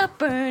lights are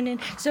burning.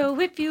 So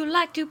if you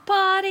like to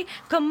party,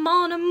 come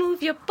on and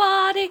move your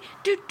body.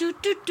 Do do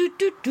do do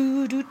do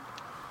do do.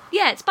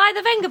 Yeah, it's by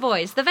the Venga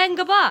Boys, the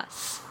Venga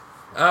bus.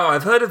 Oh,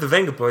 I've heard of the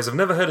Venga Boys. I've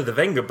never heard of the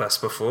Venga bus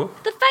before.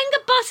 The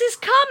Venga bus is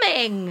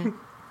coming.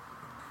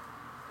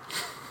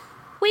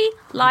 We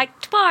like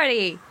to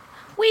party.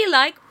 We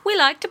like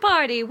to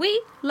party.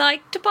 We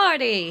like to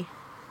party.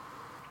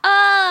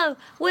 Oh,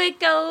 we're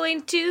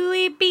going to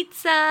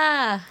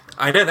Ibiza.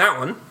 I know that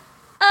one.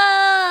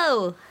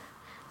 Oh,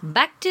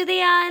 back to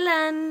the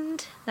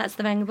island. That's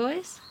the Venga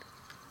Boys.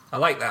 I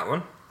like that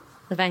one.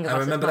 The Venga Bus I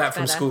is remember much that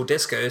from better. school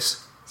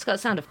discos. It's got the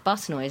sound of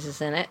bus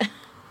noises in it.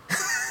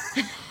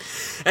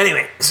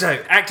 Anyway,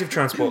 so active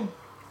transport.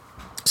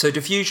 So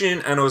diffusion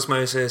and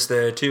osmosis,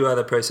 there are two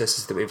other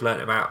processes that we've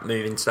learnt about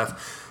moving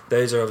stuff.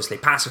 Those are obviously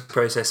passive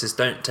processes,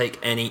 don't take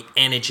any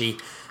energy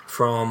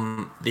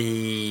from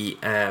the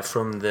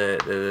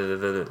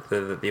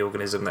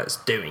organism that's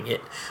doing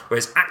it.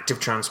 Whereas active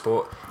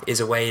transport is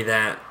a way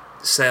that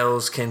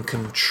cells can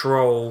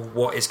control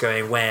what is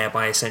going where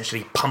by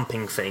essentially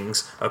pumping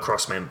things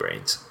across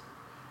membranes.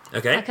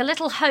 Okay? Like a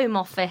little home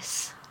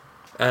office.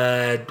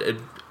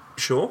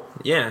 Sure,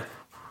 yeah.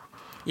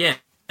 Yeah.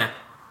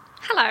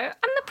 Hello, I'm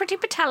the Pretty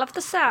Patel of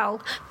the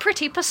cell.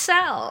 Pretty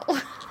Purcell.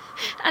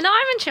 And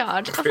I'm in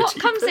charge of what Pretty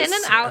comes in and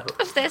Purcell. out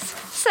of this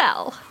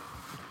cell.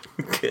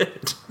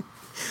 Good.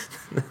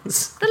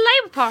 The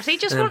Labour Party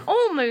just want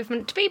all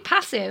movement to be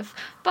passive,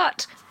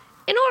 but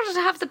in order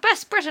to have the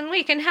best Britain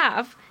we can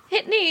have,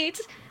 it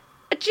needs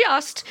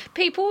just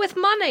people with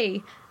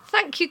money.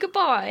 Thank you,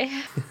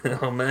 goodbye.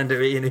 Armando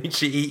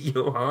Iannucci, eat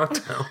your heart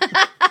out.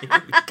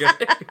 Here we go.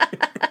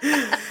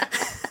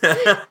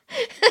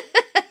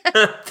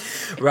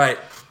 Right.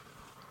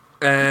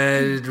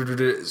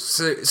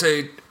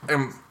 So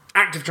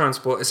active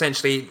transport,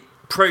 essentially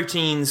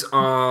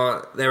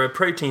there are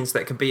proteins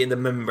that can be in the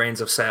membranes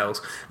of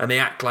cells, and they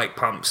act like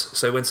pumps.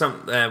 So when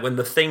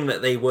the thing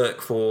that they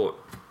work for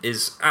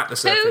is at the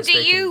surface, Who do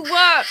you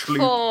work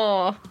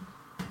for?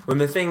 When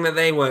the thing that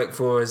they work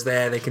for is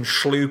there, they can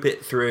sloop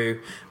it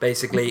through,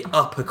 basically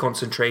up a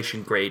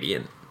concentration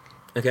gradient.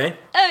 Okay?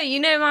 Oh, you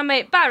know my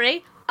mate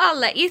Barry? I'll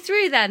let you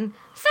through then.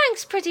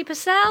 Thanks, Pretty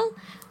Purcell.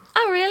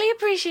 I really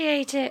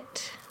appreciate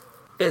it.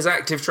 There's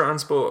active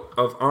transport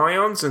of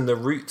ions in the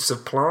roots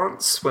of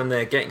plants when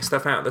they're getting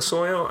stuff out of the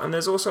soil, and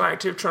there's also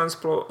active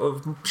transport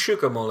of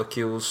sugar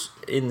molecules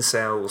in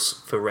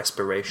cells for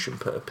respiration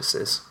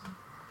purposes.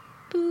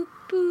 Boop,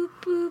 boop,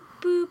 boop,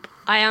 boop.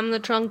 I am the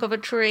trunk of a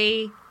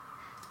tree.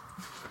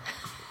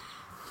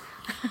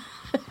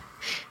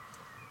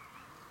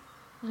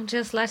 I'm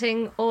just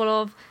letting all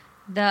of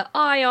the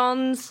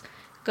ions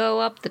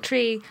go up the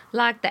tree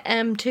like the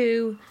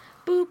M2.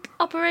 Boop,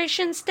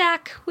 Operation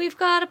Stack. We've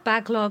got a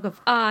backlog of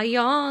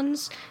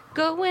ions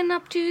going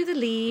up to the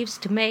leaves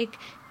to make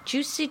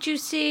juicy,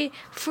 juicy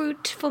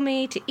fruit for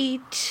me to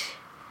eat.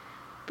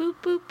 Boop,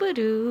 boop,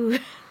 ba-doo.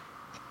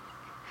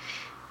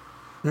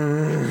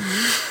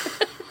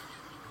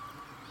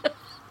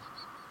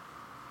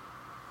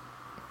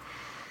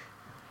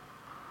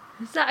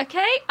 Is that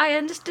okay? I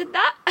understood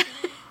that.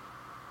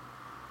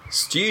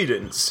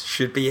 Students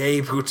should be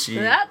able to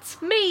That's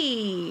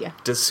me.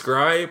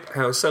 describe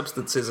how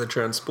substances are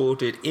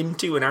transported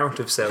into and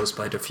out of cells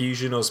by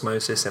diffusion,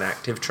 osmosis, and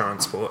active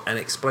transport, and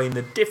explain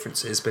the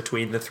differences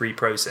between the three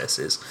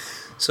processes.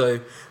 So,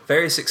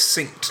 very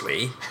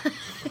succinctly,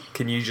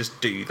 can you just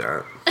do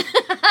that?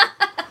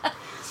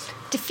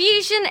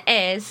 Diffusion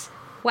is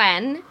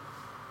when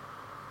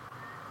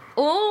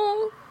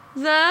all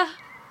the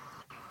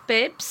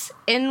bibs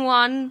in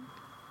one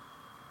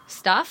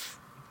stuff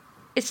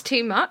is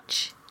too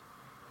much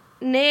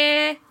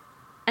near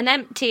an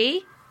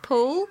empty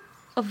pool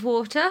of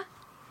water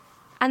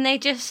and they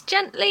just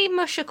gently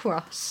mush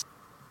across.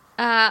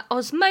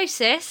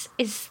 Osmosis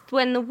is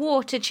when the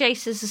water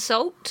chases the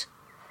salt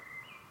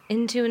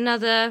into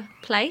another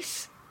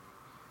place.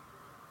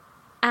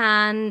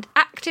 And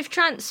active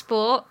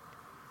transport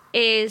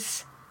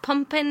is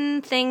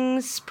pumping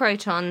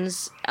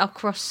protons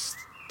across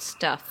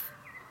stuff.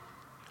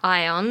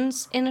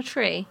 Ions in a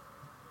tree.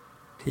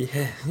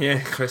 Yeah,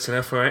 close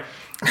enough, alright.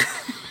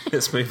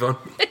 Let's move on.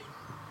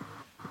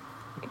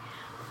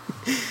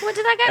 What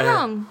did I get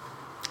wrong?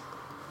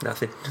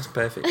 Nothing, it's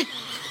perfect.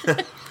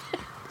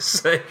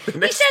 So, the You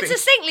next said thing...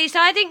 succinctly,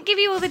 so I didn't give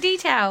you all the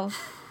detail.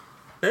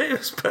 No, it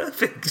was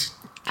perfect.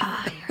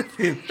 Ah,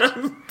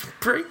 I'm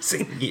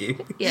praising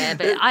you. yeah,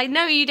 but I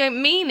know you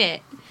don't mean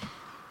it.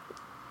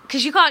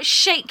 Because you can't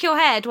shake your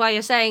head while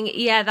you're saying,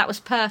 yeah, that was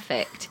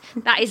perfect.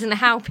 That isn't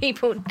how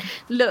people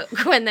look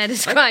when they're I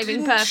describing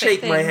didn't perfect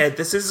shake my things. head.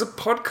 This is a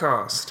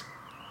podcast.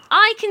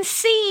 I can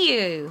see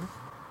you.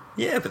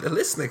 Yeah, but the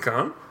listener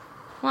can't.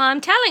 Well,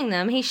 I'm telling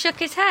them he shook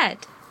his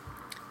head.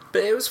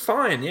 But it was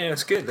fine. Yeah,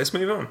 it's good. Let's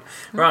move on.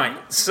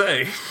 Right,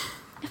 so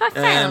If I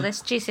fail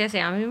this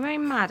GCSE, I'm going to be very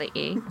mad at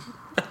you.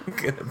 I'm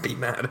going to be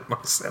mad at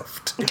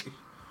myself too.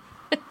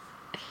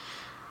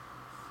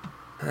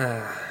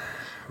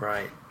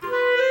 Right.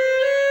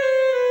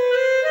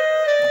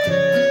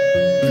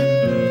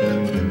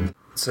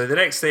 So the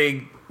next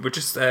thing,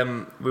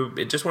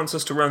 it just wants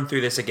us to run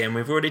through this again.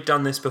 We've already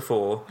done this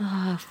before.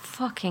 Oh,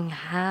 fucking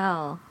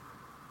hell.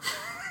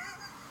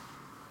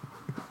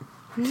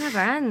 It never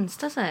ends,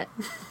 does it?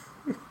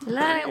 You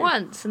learn it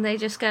once and they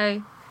just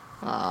go,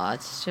 oh,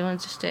 do you want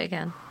to just do it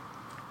again?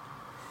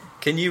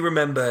 Can you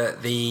remember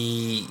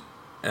the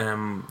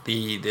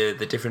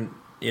different,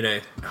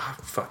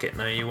 fuck it,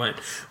 no you won't.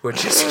 We're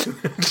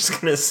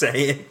just gonna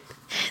say it.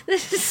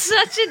 This is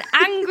such an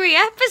angry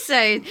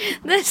episode.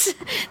 This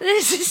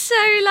is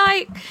so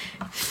like,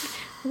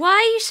 why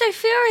are you so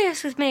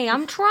furious with me?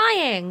 I'm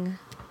trying.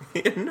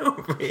 You're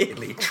not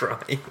really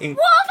trying. What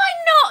have I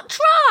not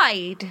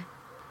tried?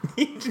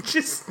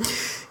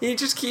 You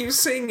just keep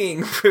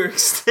singing for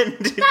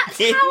extended That's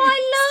periods. how I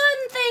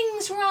learn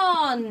things,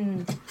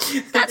 Ron.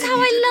 That's how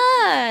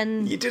I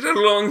learn. You did a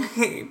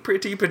long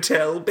Pretty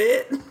Patel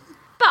bit.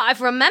 But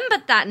I've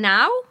remembered that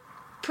now.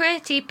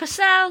 Pretty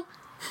Purcell.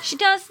 She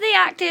does the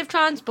active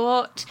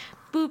transport.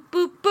 Boop,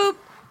 boop, boop.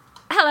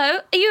 Hello,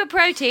 are you a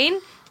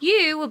protein?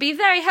 You will be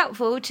very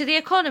helpful to the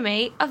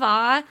economy of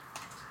our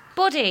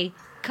body.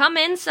 Come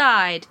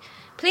inside.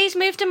 Please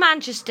move to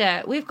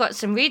Manchester. We've got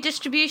some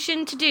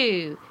redistribution to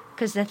do.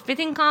 Because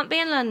everything can't be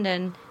in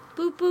London.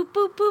 Boop, boop,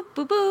 boop, boop,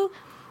 boop, boop.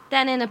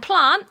 Then in a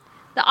plant,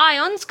 the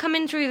ions come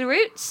in through the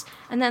roots.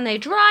 And then they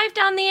drive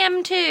down the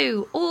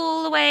M2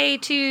 all the way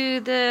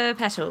to the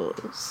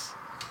petals.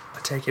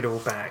 I take it all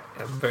back.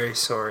 I'm very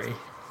sorry.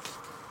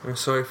 I'm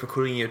sorry for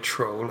calling you a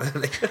troll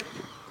earlier.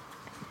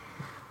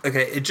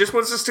 Okay, it just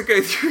wants us to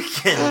go through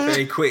again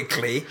very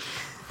quickly.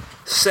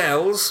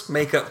 Cells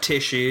make up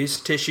tissues,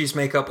 tissues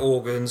make up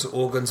organs,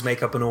 organs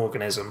make up an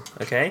organism,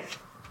 okay?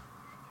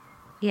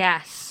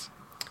 Yes.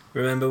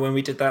 Remember when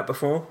we did that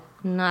before?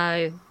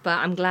 No, but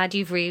I'm glad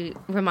you've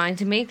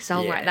reminded me because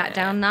I'll write that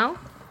down now.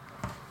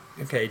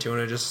 Okay, do you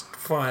want to just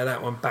fire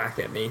that one back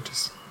at me?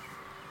 Just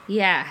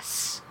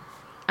Yes.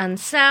 And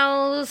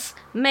cells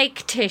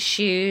make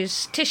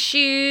tissues,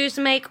 tissues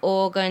make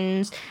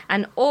organs,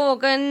 and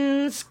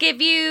organs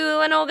give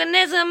you an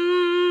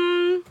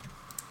organism.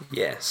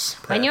 yes.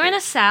 When you're in a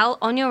perfect. cell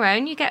on your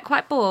own, you get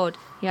quite bored.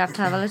 You have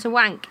to have a little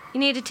wank. You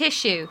need a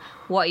tissue.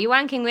 What are you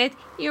wanking with?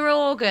 Your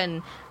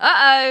organ.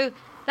 Uh-oh,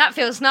 that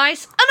feels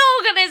nice. An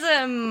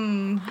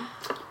organism!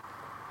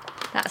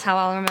 That's how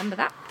I'll remember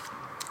that.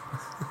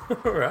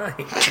 All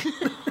right.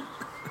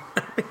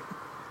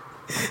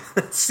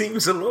 That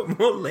seems a lot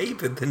more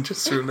laboured than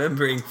just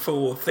remembering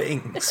 4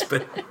 things,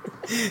 but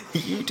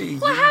you do.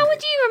 Well, how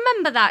would you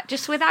remember that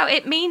just without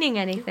it meaning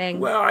anything?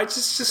 Well, I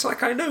just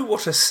like I know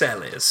what a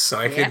cell is, so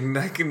I Yeah.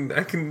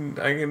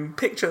 can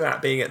picture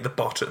that being at the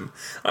bottom.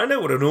 I know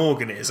what an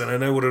organ is, and I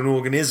know what an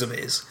organism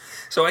is.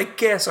 So I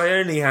guess I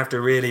only have to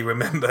really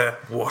remember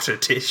what a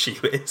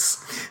tissue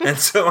is, and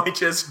so I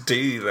just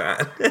do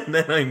that, and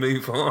then I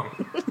move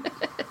on.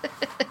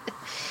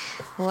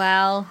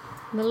 Well,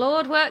 the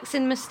Lord works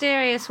in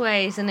mysterious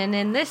ways, and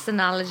in this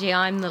analogy,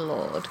 I'm the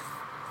Lord.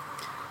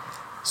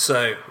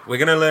 So we're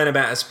going to learn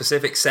about a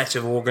specific set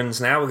of organs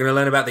now. We're going to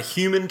learn about the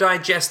human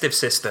digestive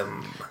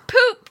system.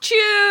 Poop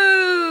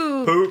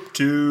tube! Poop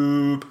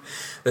tube.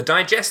 The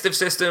digestive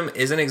system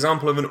is an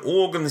example of an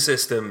organ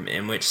system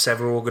in which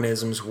several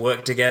organisms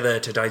work together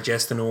to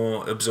digest and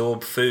or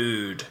absorb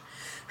food.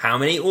 How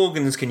many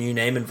organs can you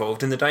name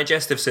involved in the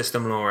digestive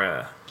system,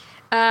 Laura?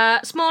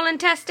 Small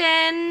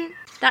intestine.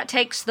 That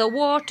takes the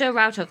water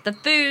out of the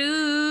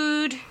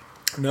food.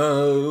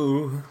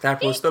 No,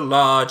 that was the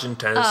large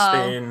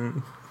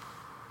intestine.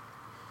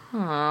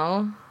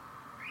 Oh,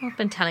 I've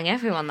been telling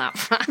everyone that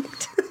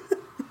fact.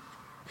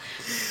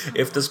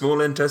 If the small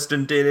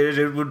intestine did it,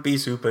 it would be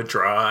super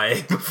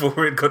dry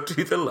before it got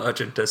to the large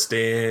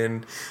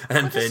intestine.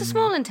 And What does then the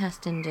small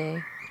intestine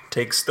do?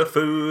 takes the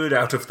food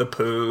out of the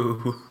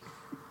poo.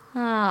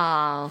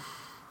 Oh.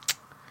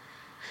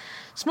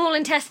 Small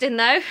intestine,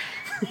 though.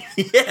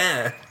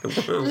 Yeah,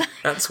 well,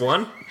 that's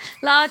one.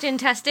 Large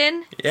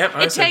intestine. Yep,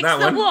 I It said takes that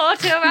the one.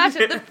 water out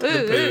of the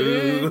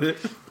food.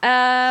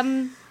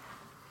 Poo.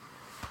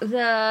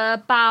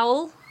 The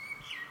bowel.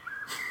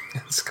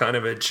 It's kind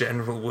of a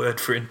general word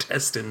for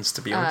intestines,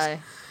 to be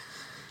honest.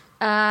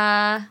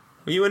 Oh.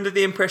 Were you under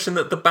the impression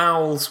that the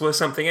bowels were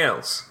something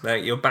else?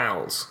 Like your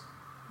bowels?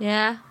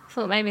 Yeah.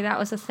 Thought maybe that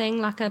was a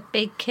thing, like a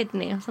big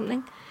kidney or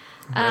something.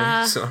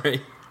 No,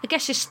 sorry. I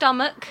guess your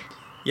stomach.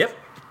 Yep.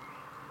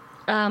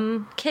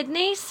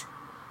 Kidneys.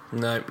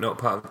 No, not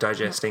part of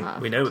digesting. Not part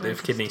of We know what the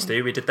digesting. kidneys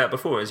do. We did that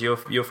before. As your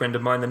friend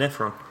of mine, the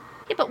nephron.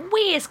 Yeah, but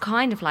wee is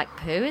kind of like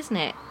poo, isn't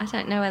it? I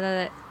don't know whether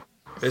that...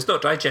 It's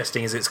not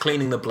digesting, it's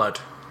cleaning the blood.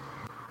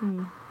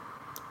 Hmm.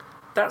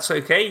 That's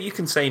okay. You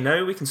can say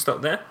no. We can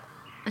stop there.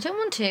 I don't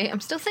want to.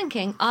 I'm still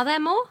thinking. Are there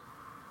more?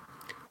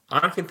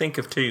 I can think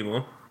of 2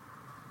 more.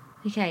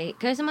 Okay, it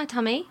goes in my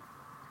tummy.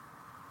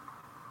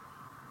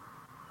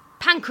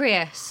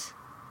 Pancreas.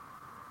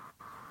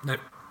 No.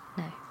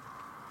 No.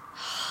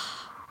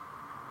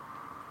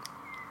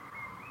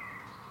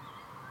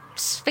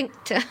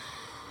 Sphincter.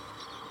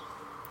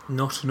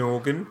 Not an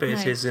organ, but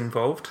it No. is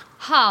involved.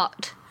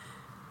 Heart.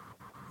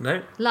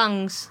 No.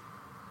 Lungs.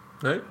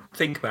 No.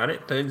 Think about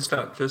it. Don't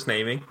start just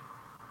naming.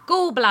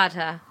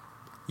 Gallbladder.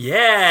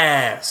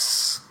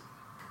 Yes!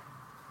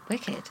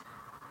 Wicked.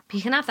 But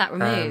you can have that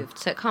removed,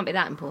 so it can't be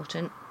that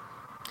important.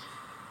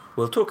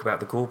 We'll talk about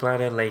the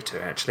gallbladder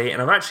later, actually,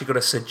 and I've actually got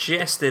a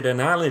suggested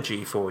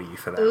analogy for you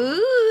for that.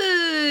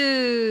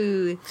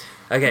 Ooh.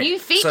 Okay, New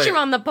feature so-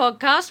 on the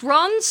podcast,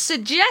 Ron's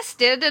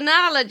suggested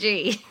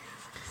analogy.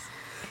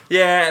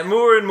 Yeah,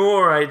 more and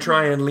more I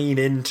try and lean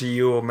into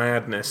your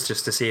madness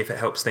just to see if it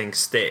helps things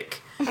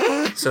stick.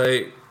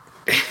 So,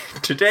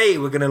 today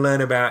we're going to learn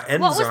about enzymes.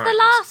 What was the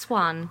last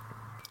one?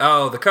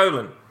 Oh, the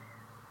colon.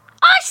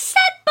 I said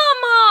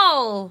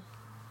bumhole!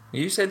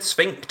 You said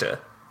sphincter.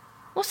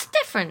 What's the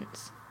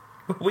difference?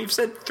 We've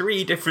said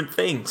 3 different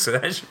things, so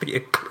that should be a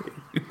clue.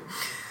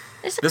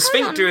 It's a The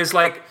sphincter colon. is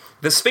like...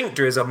 The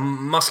sphincter is a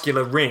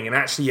muscular ring, and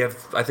actually you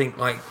have, I think,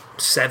 like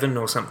 7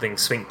 or something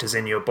sphincters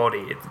in your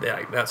body.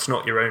 That's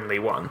not your only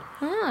one.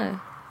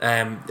 Oh.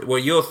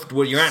 What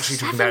you're actually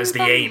talking about is the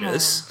 7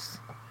 anus.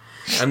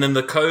 And then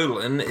the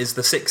colon is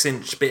the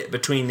 6-inch bit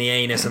between the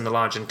anus and the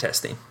large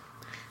intestine.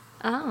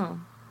 Oh.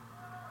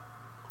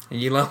 Are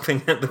you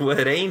laughing at the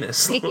word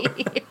anus?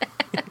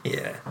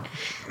 Yeah.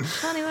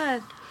 Funny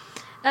word.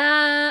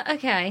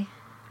 Okay.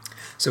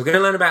 So we're going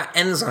to learn about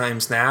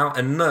enzymes now,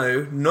 and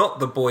no, not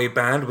the boy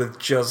band with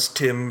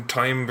Justin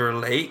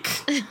Timberlake.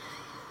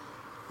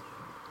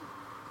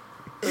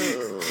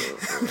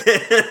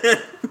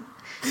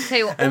 Tell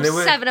you what, And all there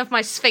were- 7 of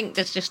my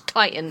sphincters just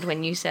tightened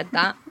when you said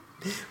that.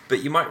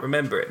 But you might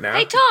remember it now.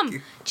 Hey, Tom, do you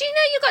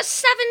know you've got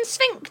 7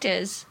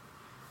 sphincters?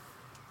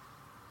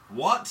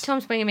 What?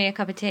 Tom's bringing me a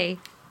cup of tea.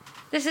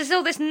 This is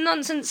all this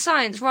nonsense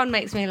science Ron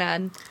makes me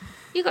learn.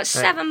 You've got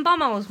 7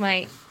 bumholes,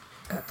 mate.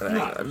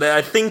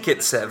 I think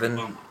it's 7.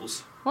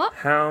 Bumholes. What?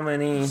 How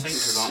many?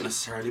 Sphincters aren't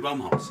necessarily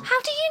bumholes.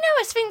 How do you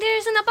know a sphincter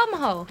isn't a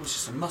bumhole? It's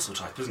just a muscle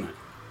type, isn't it?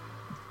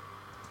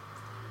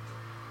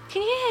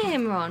 Can you hear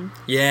him, Ron?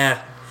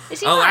 Yeah. Is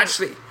he Oh, right?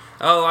 actually...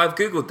 Oh, I've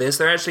googled this.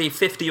 There are actually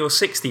 50 or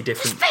 60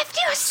 different... 50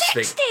 or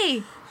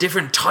 60?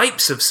 different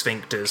types of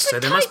sphincters, so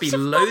there must be types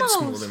of loads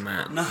bumholes. more than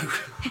that. No.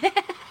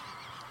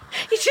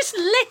 He's just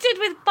littered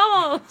with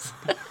bumholes.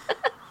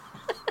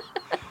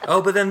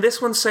 Oh, but then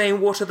this one's saying,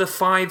 what are the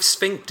 5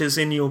 sphincters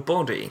in your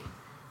body?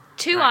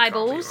 2 That can't be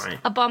eyeballs, right.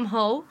 a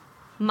bumhole,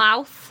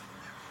 mouth,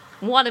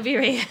 one of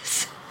your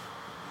ears.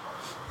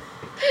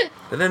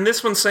 But then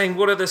this one's saying,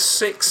 what are the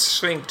 6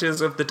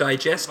 sphincters of the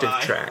digestive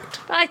Bye.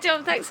 tract? Bye,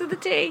 Tom. Thanks for the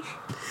tea.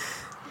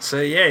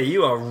 So yeah,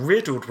 you are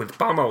riddled with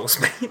bumholes,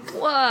 mate.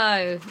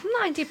 Whoa,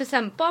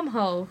 90%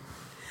 bumhole.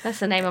 That's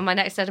the name of my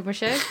next Edinburgh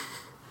show.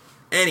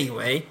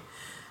 Anyway,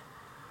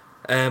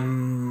 So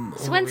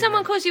when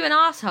someone calls you an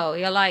asshole,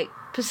 you're like,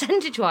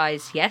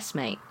 percentage-wise, yes,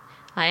 mate.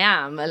 I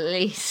am at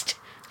least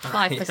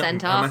 5%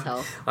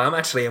 arsehole. I'm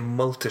actually a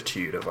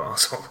multitude of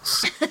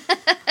arseholes.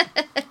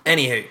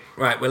 Anywho,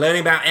 right, we're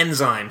learning about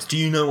enzymes. Do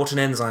you know what an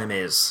enzyme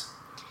is?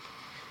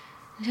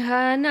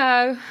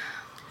 No.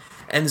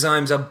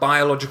 Enzymes are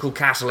biological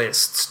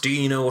catalysts. Do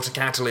you know what a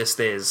catalyst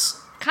is?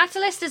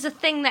 Catalyst is a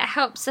thing that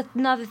helps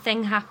another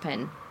thing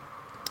happen.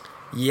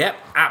 Yep,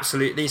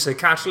 absolutely. So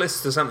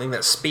catalysts are something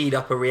that speed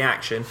up a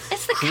reaction.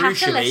 It's the crucially,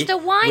 catalyst, a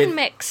wine with-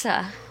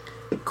 mixer.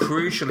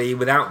 Crucially,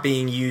 without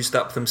being used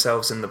up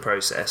themselves in the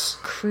process.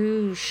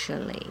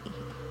 Crucially.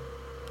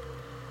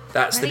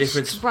 That's the Really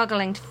difference.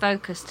 struggling to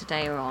focus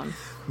today, Ron.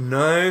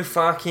 No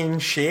fucking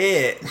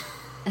shit.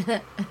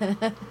 Tell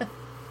you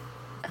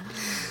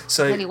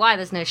So, why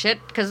there's no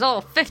shit, because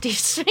all 50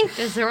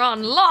 sphincters are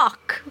on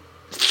lock.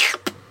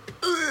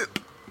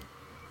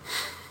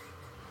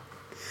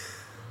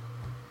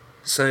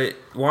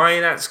 why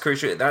that's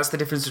crucial? That's the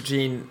difference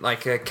between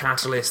like a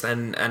catalyst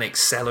and an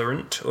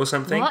accelerant or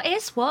something. What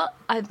is what?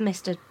 I've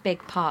missed a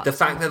big part. The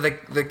fact that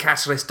the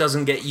catalyst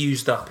doesn't get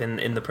used up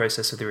in the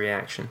process of the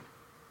reaction.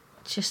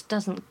 just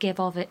doesn't give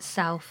of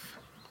itself.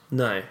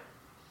 No.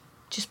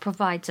 Just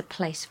provides a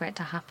place for it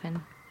to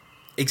happen.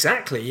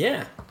 Exactly,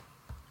 yeah.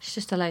 It's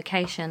just a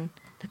location.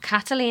 The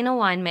Catalina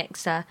wine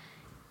mixer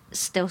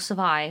still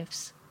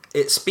survives.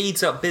 It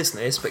speeds up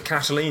business, but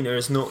Catalina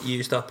is not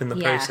used up in the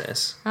Yeah.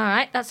 process. All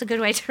right, that's a good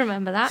way to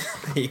remember that.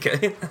 There you go.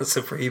 That's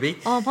a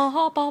freebie.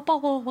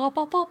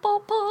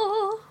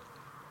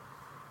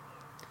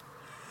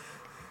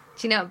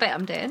 Do you know what bit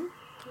I'm doing?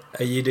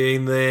 Are you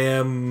doing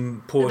the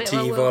The Porti bit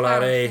where Will Ferrell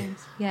Volare?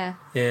 sings. Yeah,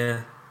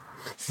 Yeah.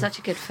 such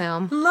a good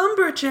film.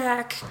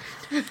 Lumberjack.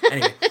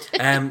 Anyway,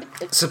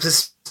 so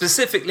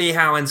specifically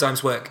how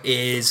enzymes work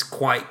is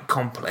quite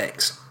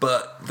complex,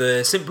 but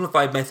the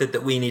simplified method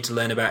that we need to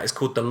learn about is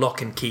called the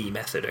lock and key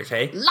method,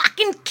 okay? Lock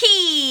and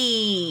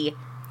key!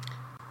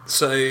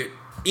 So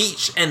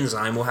each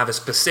enzyme will have a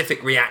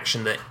specific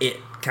reaction that it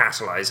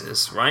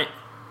catalyzes, right?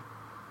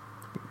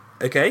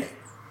 Okay?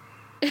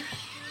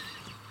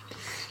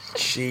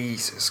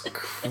 Jesus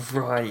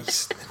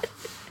Christ.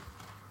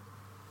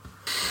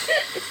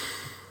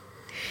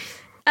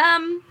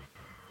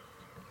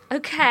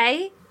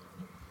 Okay.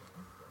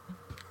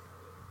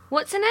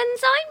 What's an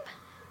enzyme?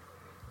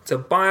 It's a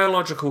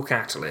biological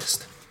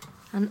catalyst.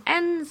 An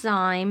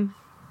enzyme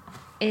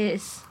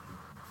is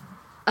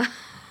a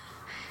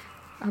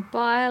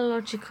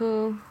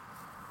biological...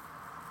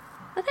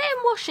 Are they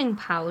in washing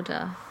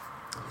powder?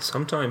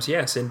 Sometimes,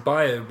 yes, in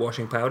bio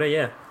washing powder,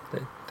 yeah.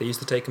 They used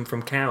to take them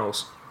from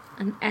cows.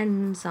 An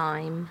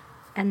enzyme.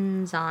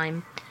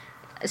 Enzyme.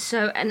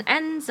 So an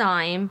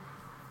enzyme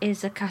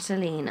is a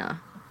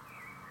Catalina.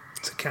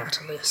 It's a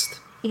catalyst.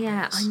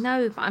 Yeah, I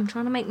know, but I'm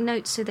trying to make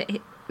notes so that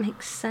it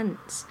makes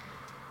sense.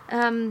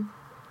 And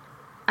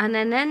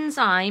an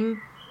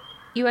enzyme,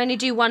 you only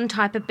do one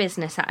type of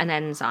business at an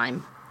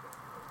enzyme.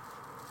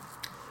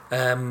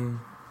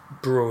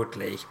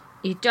 Broadly.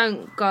 You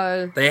don't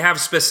go, They have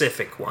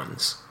specific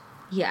ones.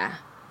 yeah.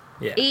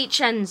 Yeah. Each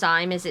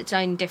enzyme is its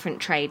own different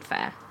trade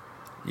fair.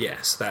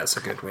 Yes, that's a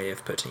good way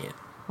of putting it.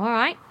 All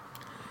right.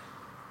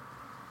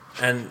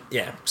 And,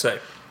 yeah, so...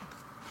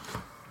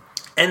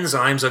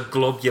 Enzymes are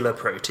globular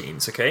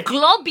proteins, okay?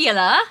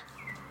 Globular.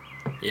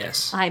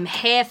 Yes. I'm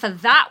here for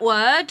that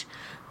word.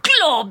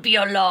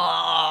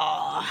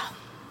 Globular.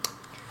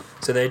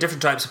 So there are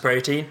different types of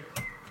protein.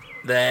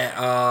 There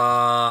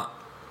are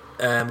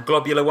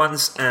globular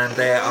ones, and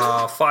there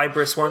are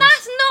fibrous ones.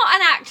 That's not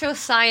an actual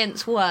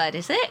science word,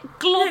 is it? Yeah,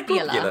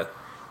 Globular. globular.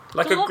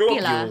 Like Globular.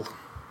 a globule.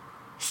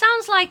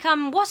 Sounds like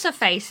what's her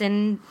face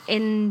in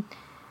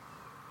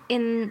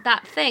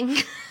that thing.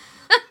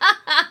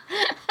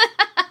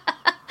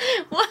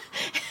 What?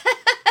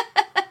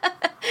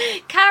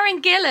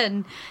 Karen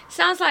Gillan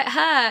sounds like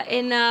her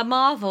in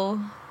Marvel.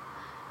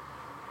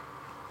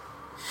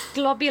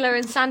 Globular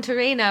and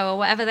Santorino or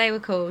whatever they were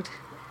called.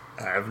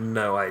 I have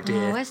no idea.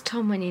 Oh, where's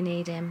Tom when you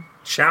need him?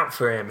 Shout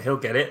for him, he'll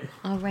get it.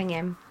 I'll ring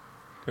him.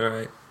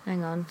 Alright.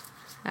 Hang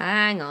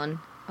on.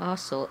 I'll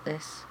sort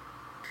this.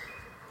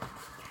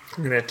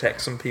 I'm going to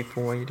text some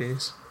people while you do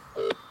this.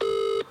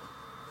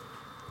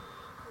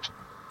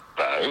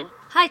 Hello?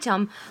 Hi,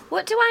 Tom.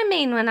 What do I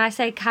mean when I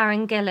say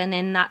Karen Gillan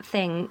in that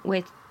thing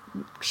with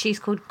she's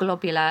called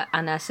Globula,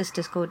 and her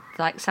sister's called,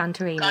 like,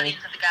 Santorini. Guardians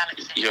of the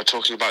Galaxy. You're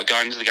talking about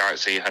Guardians of the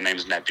Galaxy. Her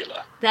name's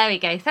Nebula. There we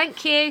go.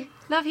 Thank you.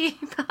 Love you.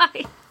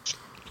 Bye.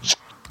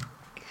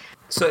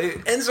 So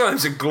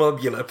enzymes are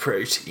globular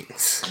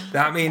proteins.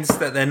 That means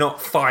that they're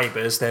not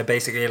fibres, they're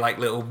basically like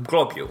little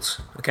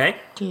globules, okay?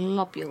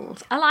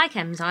 Globules. I like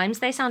enzymes.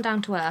 They sound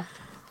down to earth.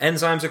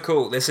 Enzymes are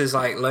cool. This is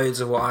like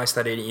loads of what I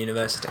studied at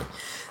university.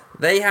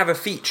 They have a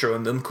feature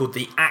on them called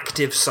the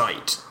active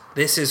site.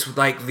 This is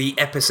like the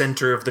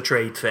epicenter of the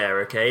trade fair,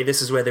 okay?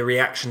 This is where the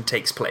reaction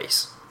takes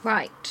place.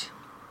 Right.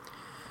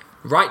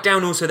 Write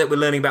down also that we're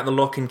learning about the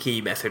lock and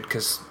key method,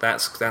 because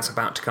that's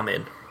about to come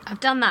in. I've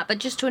done that, but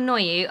just to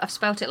annoy you, I've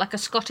spelt it like a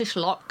Scottish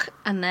lock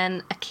and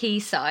then a key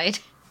side.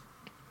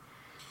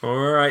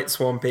 Alright,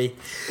 Swampy.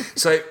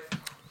 So,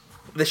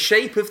 the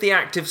shape of the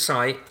active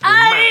site...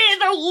 Hey,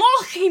 the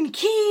lock and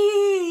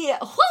key!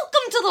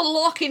 Welcome to the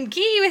lock and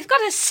key. We've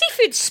got a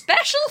seafood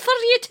special for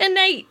you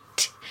tonight.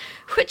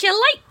 Would you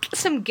like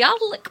some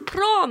garlic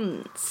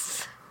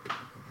prawns?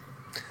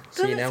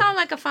 Doesn't it sound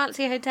like a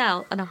fancy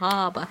hotel and a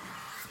harbour?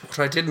 What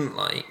I didn't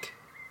like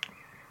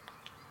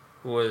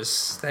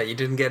was that you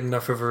didn't get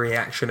enough of a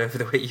reaction over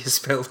the way you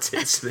spelt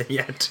it, so then you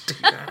had to do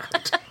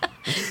that.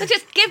 Well,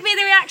 just give me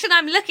the reaction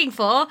I'm looking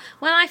for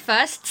when I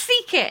first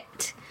seek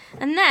it.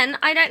 And then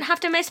I don't have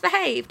to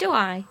misbehave, do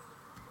I?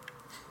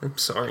 I'm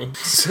sorry.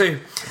 So,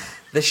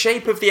 the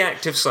shape of the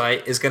active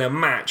site is going to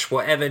match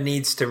whatever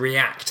needs to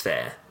react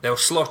there. They'll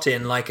slot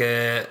in like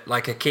a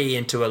key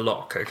into a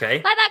lock, okay?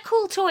 Like that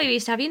cool toy we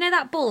used to have. You know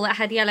that ball that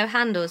had yellow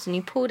handles and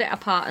you pulled it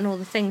apart and all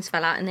the things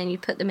fell out and then you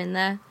put them in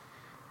there,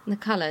 in the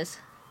colours?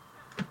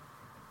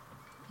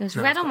 It was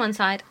red on one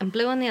side and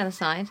blue on the other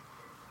side.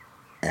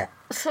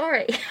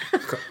 Sorry.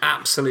 I've got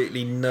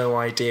absolutely no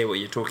idea what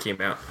you're talking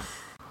about.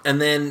 And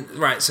then,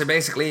 right, so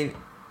basically,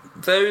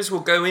 those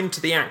will go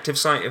into the active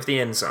site of the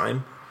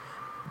enzyme.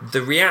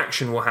 The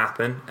reaction will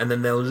happen, and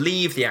then they'll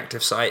leave the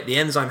active site. The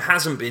enzyme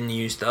hasn't been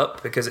used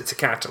up because it's a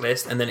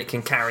catalyst, and then it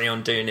can carry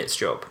on doing its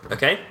job,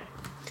 okay?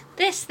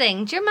 This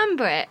thing, do you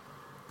remember it?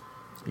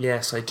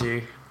 Yes, I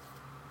do.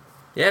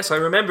 Yes, I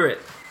remember it.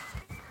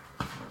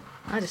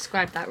 I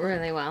described that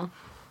really well.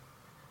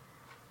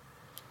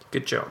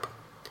 Good job.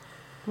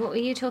 What were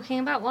you talking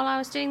about while I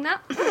was doing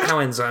that? How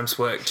enzymes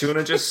work. Do you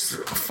want to just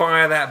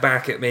fire that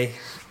back at me?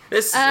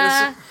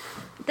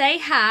 They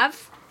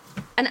have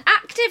an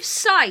active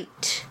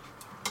site,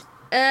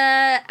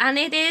 and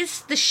it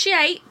is the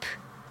shape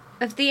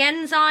of the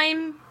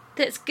enzyme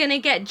that's going to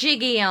get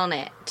jiggy on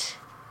it.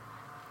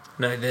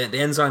 No, the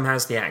enzyme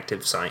has the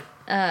active site.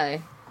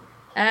 Oh.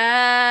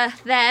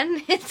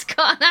 Then it's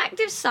got an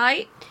active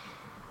site,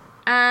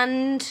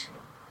 and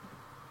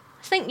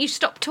I think you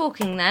stopped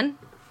talking then.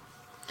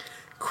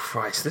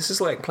 Christ, this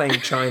is like playing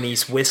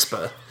Chinese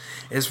Whisper.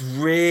 It's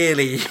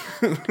really,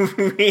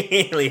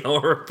 really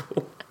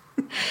horrible.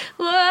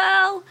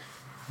 Well,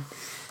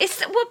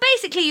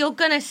 basically you're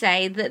going to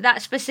say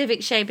that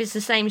specific shape is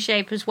the same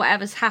shape as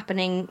whatever's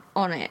happening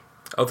on it.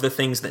 Of the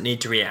things that need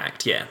to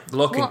react, yeah.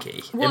 Lock and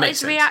key. What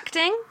is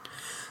reacting?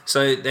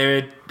 So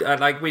there are,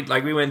 like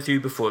we went through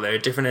before, there are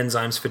different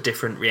enzymes for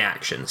different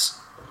reactions.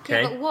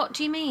 Okay. Yeah, but what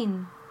do you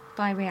mean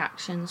by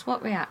reactions?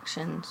 What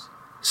reactions?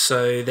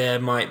 So there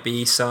might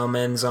be some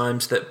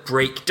enzymes that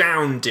break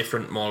down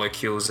different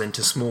molecules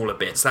into smaller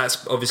bits.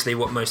 That's obviously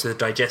what most of the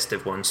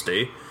digestive ones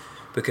do,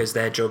 because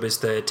their job is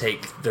to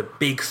take the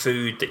big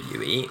food that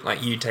you eat,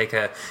 like you take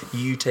a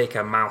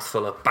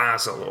mouthful of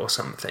basil or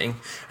something,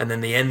 and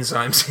then the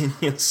enzymes in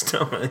your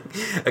stomach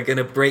are going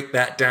to break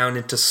that down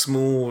into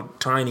small,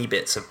 tiny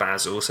bits of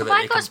basil, so Have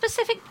I got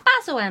specific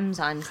basil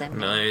enzymes in?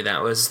 No,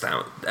 that was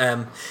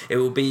that. It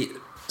will be.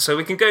 So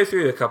we can go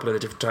through a couple of the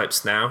different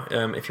types now,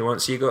 if you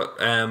want. So you've got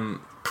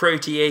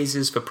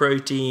proteases for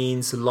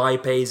proteins,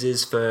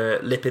 lipases for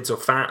lipids or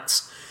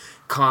fats,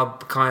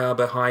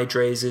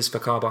 carbohydrases for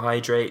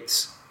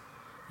carbohydrates.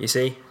 You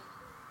see?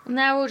 And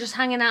they're all just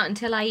hanging out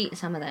until I eat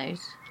some of those.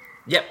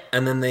 Yep,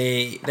 and then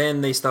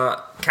they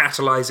start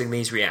catalyzing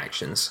these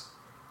reactions.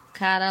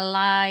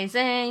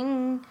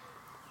 Catalyzing.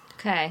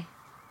 Okay.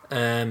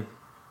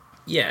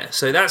 Yeah,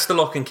 so that's the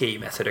lock and key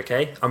method,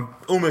 okay? I'm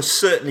almost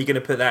certainly going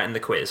to put that in the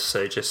quiz,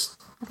 so just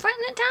I've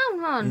written it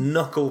down, Ron.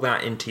 knuckle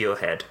that into your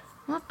head.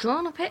 I've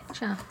drawn a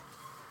picture.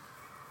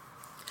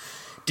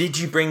 Did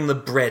you bring the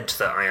bread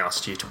that I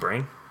asked you to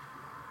bring?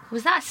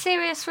 Was that a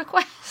serious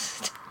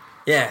request?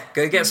 Yeah,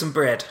 go get some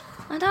bread.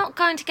 I'm not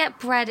going to get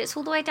bread. It's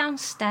all the way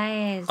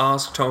downstairs.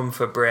 Ask Tom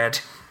for bread.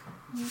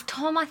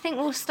 Tom, I think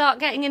will start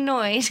getting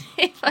annoyed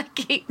if I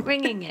keep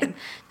ringing him.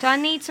 Do I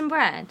need some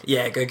bread?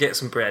 Yeah, go get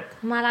some bread.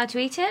 Am I allowed to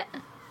eat it?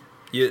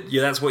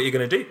 That's what you're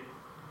going to do.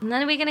 And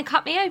then are we going to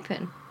cut me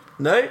open?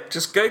 No,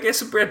 just go get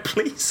some bread,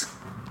 please.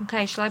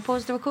 Okay, shall I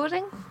pause the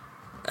recording?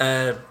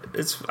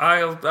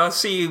 I'll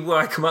see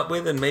what I come up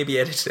with and maybe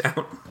edit it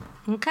out.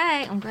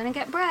 Okay, I'm going to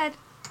get bread.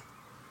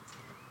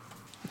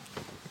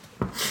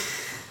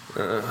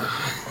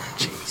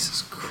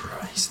 Jesus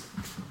Christ.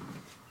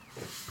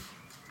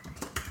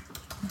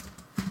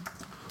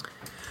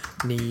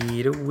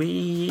 Need a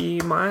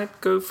wee,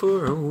 might go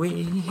for a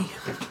wee.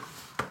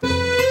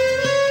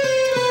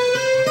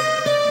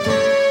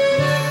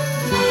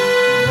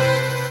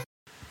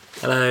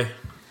 Hello.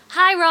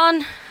 Hi,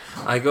 Ron.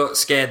 I got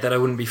scared that I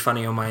wouldn't be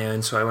funny on my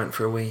own, so I went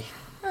for a wee.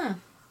 Oh,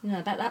 no,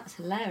 I bet that's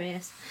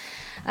hilarious.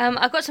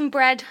 I've got some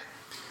bread.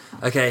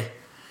 Okay.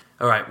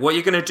 All right. What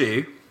you're going to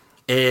do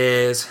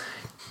is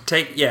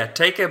take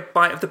a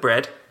bite of the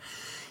bread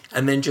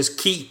and then just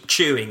keep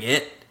chewing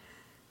it.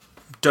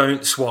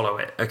 Don't swallow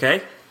it,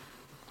 okay?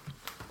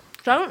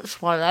 Don't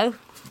swallow.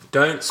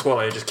 Don't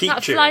swallow, just keep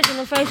That chewing. flies in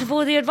the face of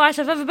all the advice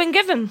I've ever been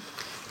given.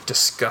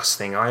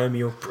 Disgusting. I am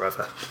your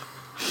brother.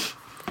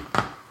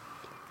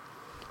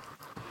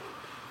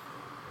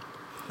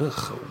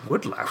 Ugh, a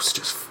woodlouse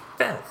just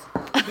fell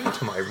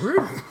into my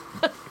room.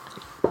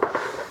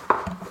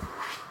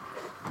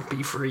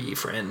 Be free,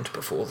 friend,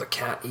 before the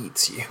cat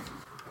eats you.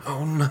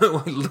 Oh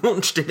no, I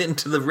launched it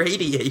into the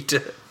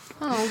radiator.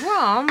 Oh,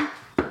 Ron.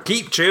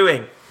 Keep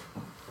chewing.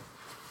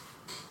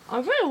 I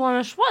really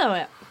want to swallow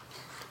it.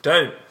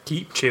 Don't.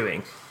 Keep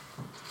chewing.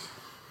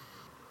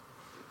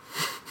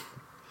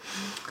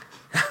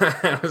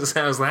 How's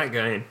that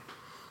going?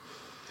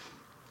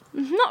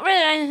 It's not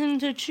really anything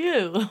to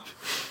chew.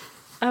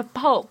 A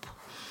pulp.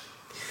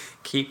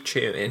 Keep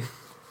chewing.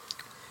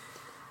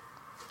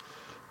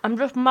 I'm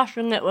just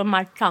mushing it with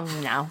my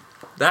tongue now.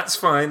 That's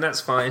fine,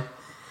 that's fine.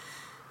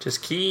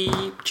 Just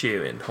keep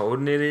chewing,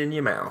 holding it in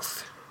your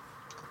mouth.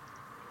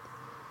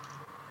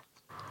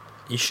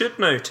 You should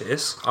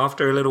notice,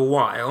 after a little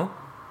while,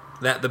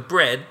 that the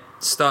bread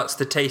starts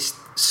to taste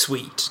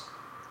sweet.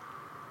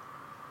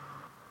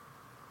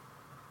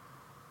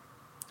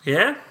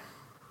 Yeah?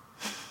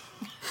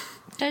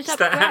 Tastes Is like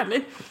that bread.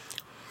 happening?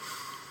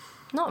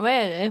 Not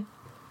really.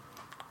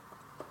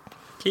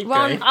 Keep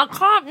Ron, going. I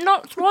can't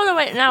not swallow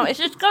it now. It's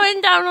just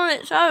going down on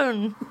its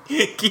own.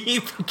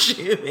 Keep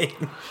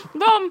chewing.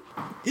 Ron,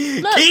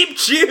 look. Keep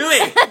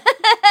chewing!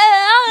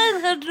 How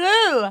does it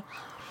do?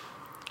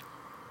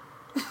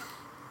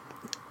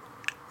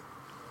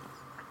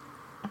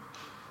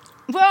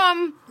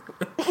 Ron,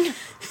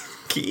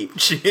 Keep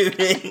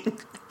chewing.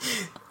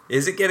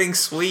 Is it getting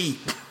sweet?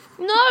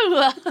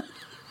 no.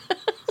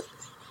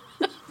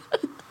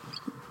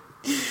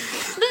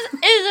 This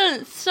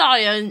isn't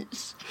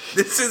science.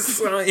 This is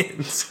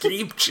science.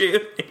 Keep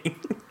chewing.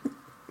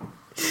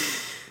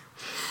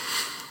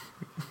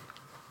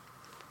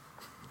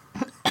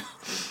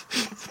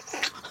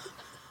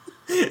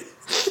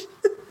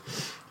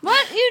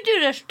 Why don't you do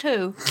this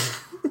too?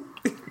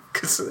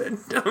 Because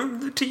I'm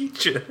the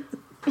teacher.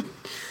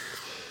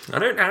 I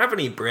don't have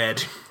any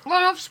bread.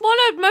 Ron, I've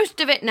swallowed most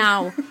of it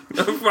now.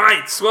 Oh,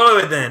 right, swallow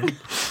it then.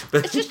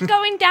 But It's just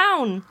going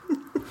down.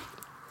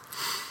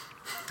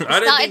 I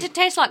don't Started to think...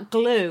 taste like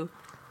glue.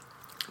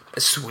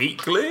 Sweet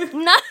glue?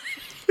 No.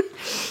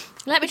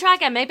 Let me try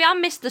again. Maybe I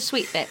missed the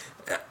sweet bit.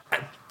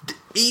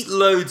 Eat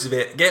loads of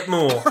it. Get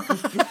more.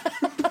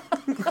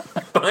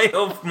 Buy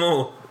off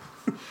more.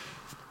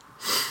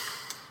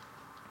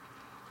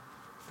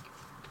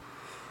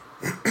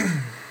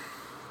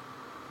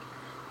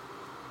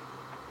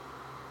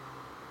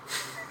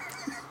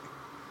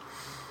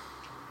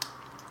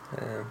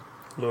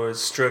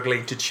 Laura's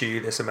struggling to chew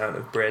this amount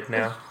of bread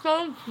now.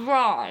 So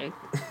dry.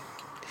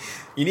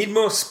 You need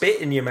more spit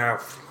in your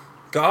mouth.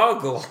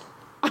 Gargle.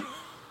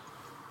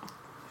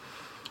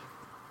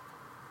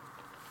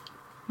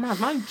 Man,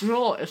 my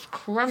jaw is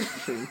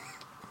crunchy.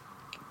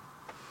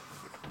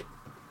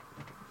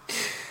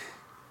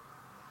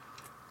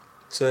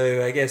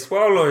 So I guess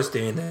while Laura's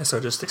doing this, I'll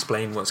just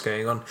explain what's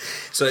going on.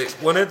 So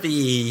one of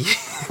the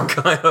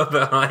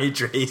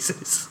carbohydrates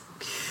is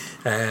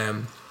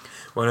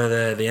one of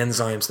the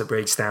enzymes that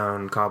breaks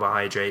down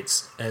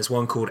carbohydrates is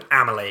one called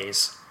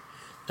amylase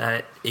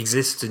that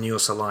exists in your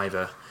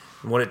saliva.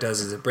 And what it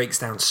does is it breaks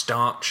down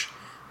starch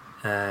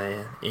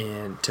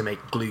to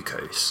make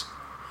glucose.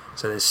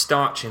 So there's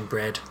starch in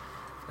bread.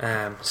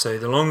 So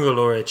the longer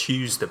Laura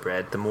chews the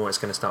bread, the more it's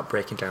going to start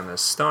breaking down the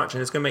starch,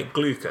 and it's going to make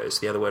glucose.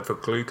 The other word for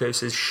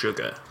glucose is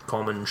sugar,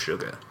 common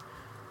sugar.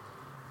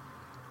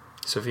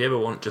 So if you ever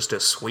want just a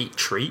sweet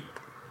treat,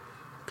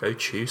 go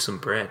chew some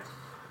bread.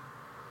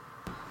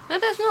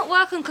 Maybe it's not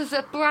working because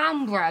it's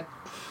brown bread.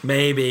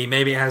 Maybe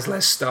it has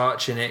less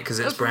starch in it because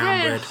it's brown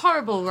really bread.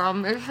 horrible,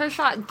 Ron. It tastes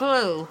like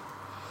glue.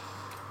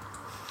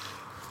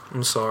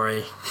 I'm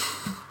sorry.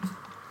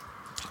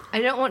 I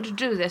don't want to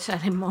do this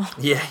anymore.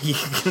 Yeah, you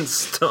can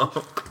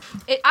stop.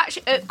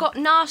 It got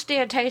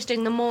nastier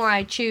tasting the more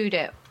I chewed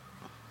it.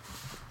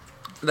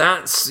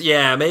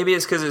 Maybe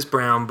it's because it's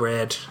brown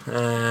bread.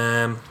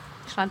 Shall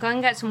I go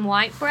and get some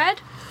white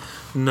bread?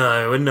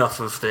 No,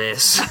 enough of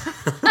this.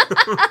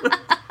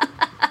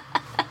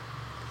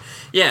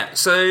 Yeah,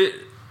 so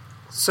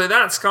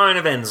that's kind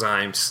of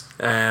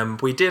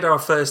enzymes. We did our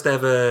first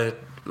ever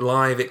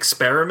live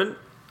experiment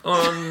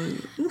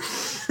on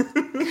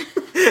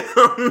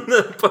on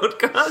the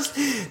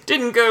podcast.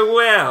 Didn't go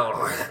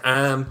well.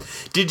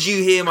 Did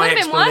you hear my Could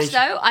have been worse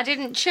explanation? though. I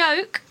didn't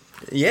choke.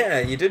 Yeah,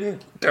 you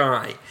didn't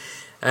die.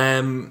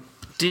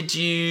 Did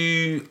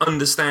you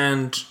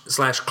understand /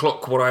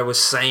 clock what I was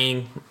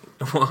saying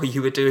while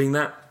you were doing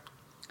that?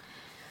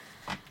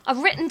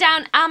 I've written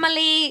down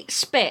Amelie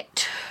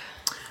spit.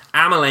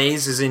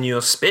 Amylase is in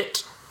your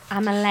spit.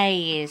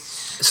 Amylase.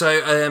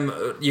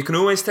 So you can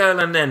always tell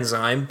an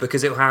enzyme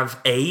because it'll have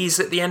A's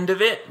at the end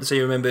of it. So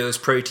you remember it was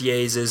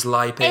proteases,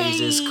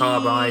 lipases, A's.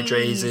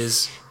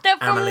 carbohydrases, They're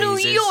from amylases.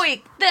 New York.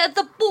 They're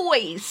the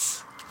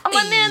boys. I'm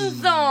an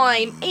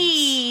enzyme.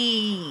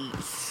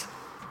 Ease.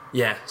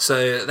 Yeah,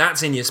 so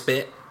that's in your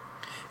spit.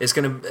 It's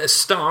going to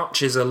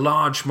starch is a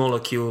large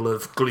molecule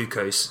of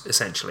glucose,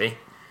 essentially.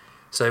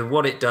 So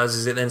what it does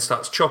is it then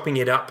starts chopping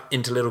it up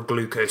into little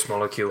glucose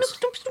molecules.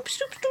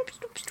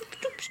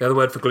 The other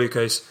word for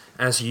glucose,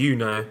 as you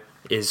know,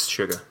 is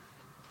sugar.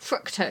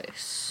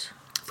 Fructose.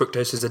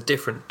 Fructose is a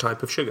different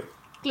type of sugar.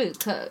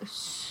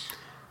 Glucose.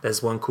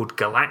 There's one called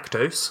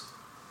galactose.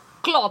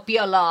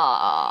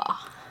 Globular.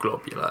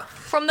 Globular.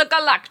 From the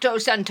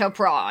Galactose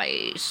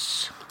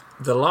Enterprise.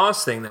 The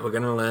last thing that we're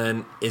going to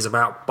learn is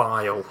about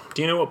bile.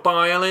 Do you know what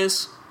bile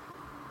is?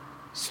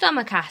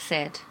 Stomach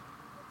acid.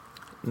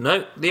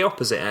 No, the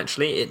opposite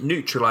actually. It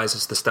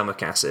neutralises the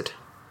stomach acid.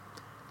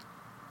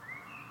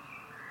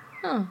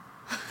 Oh.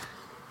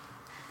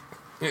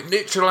 It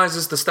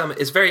neutralises the stomach.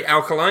 It's very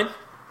alkaline.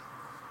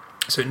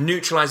 So it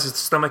neutralises the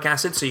stomach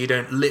acid so you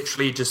don't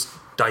literally just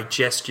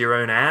digest your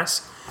own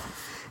ass.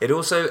 It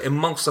also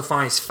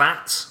emulsifies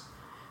fats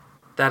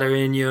that are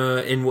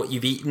in what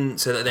you've eaten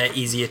so that they're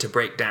easier to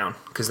break down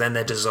because then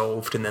they're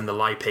dissolved and then the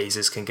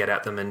lipases can get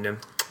at them and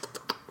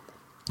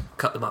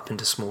cut them up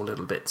into small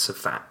little bits of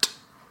fat.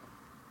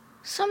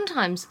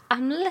 Sometimes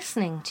I'm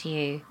listening to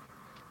you,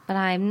 but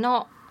I'm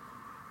not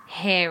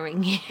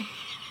hearing you.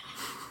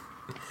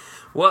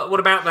 What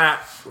about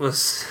that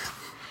was...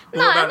 What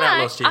about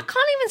that lost you? I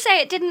can't even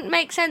say it didn't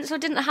make sense or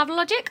didn't have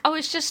logic. I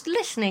was just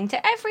listening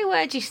to every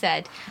word you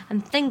said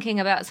and thinking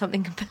about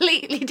something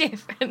completely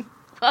different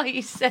while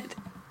you said it.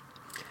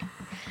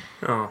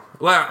 Oh,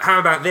 well, how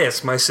about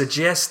this? My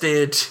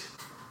suggested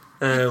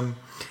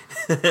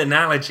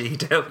analogy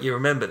to help you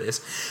remember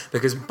this,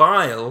 because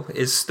bile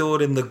is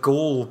stored in the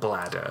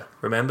gallbladder.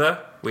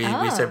 Remember? We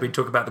said we'd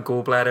talk about the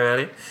gallbladder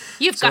earlier.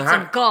 You've got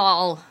some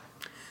gall.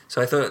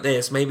 So I thought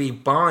maybe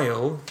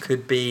bile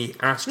could be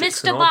Asterix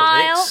Mr. and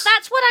Bile. Obelix.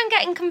 That's what I'm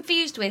getting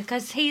confused with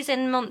because he's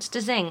in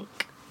Monsters, Inc.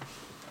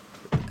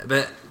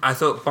 But I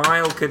thought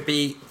bile could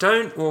be...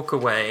 Don't walk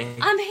away.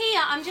 I'm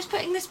here. I'm just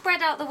putting this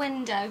bread out the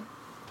window.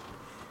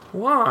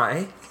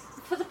 Why?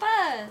 For the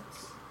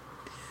birds.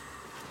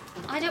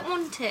 I don't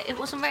want it. It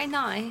wasn't very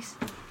nice.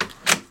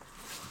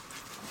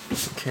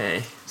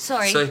 Okay.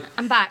 Sorry, So-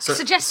 I'm back. so-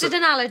 Suggested so-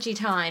 analogy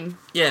time.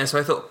 Yeah, so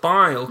I thought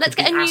bile Let's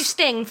could get be a new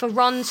sting for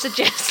Ron's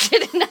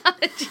suggested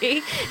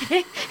analogy.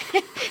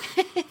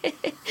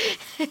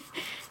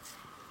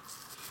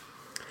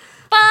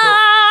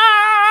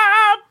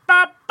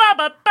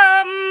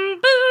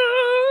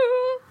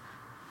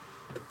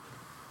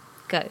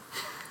 Go.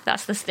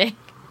 That's the sting.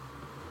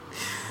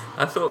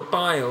 I thought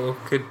bile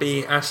could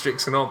be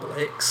Asterix and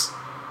Obelix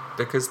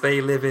because they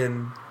live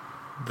in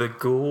the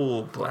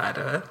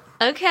gallbladder.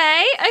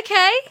 Okay.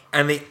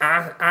 And the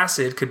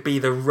acid could be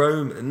the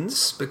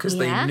Romans because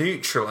Yeah. they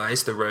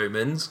neutralised the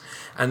Romans.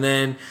 And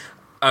then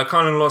I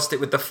kind of lost it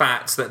with the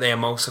fats that they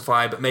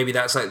emulsify, but maybe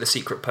that's like the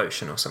secret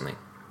potion or something.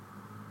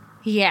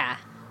 Yeah.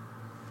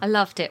 I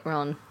loved it,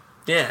 Ron.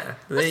 Yeah.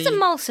 What does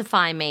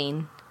emulsify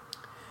mean?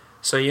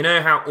 So you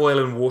know how oil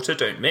and water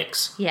don't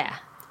mix? Yeah.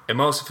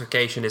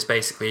 Emulsification is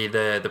basically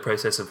the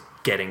process of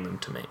getting them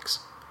to mix.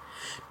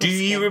 Do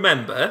Mixing. you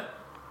remember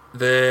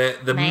the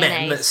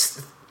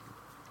Mayonnaise.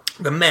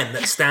 men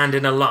that stand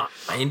in a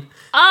line?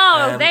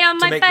 Oh, they are to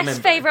my make the best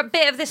membrane? favourite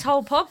bit of this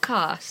whole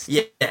podcast.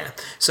 Yeah.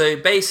 So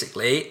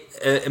basically,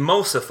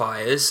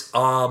 emulsifiers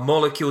are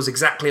molecules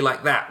exactly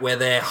like that, where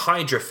they're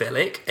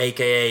hydrophilic,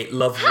 aka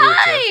love water.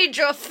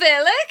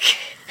 Hydrophilic?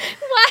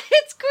 Why,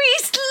 it's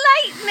greased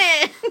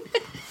lightning!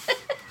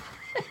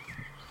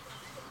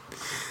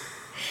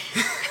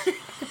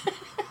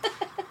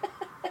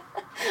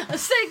 I'm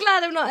so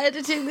glad I'm not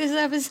editing this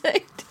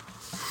episode.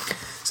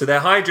 So they're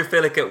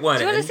hydrophilic at one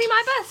Do you end. want to see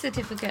my birth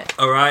certificate?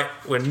 All right,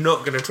 we're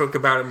not going to talk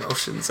about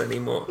emulsions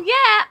anymore. Yeah,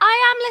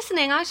 I am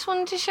listening. I just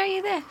wanted to show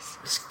you this.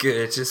 It's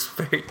good, it's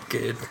very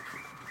good.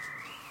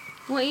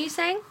 What are you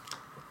saying?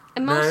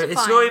 No, Emulsifying.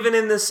 it's not even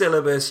in the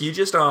syllabus. You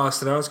just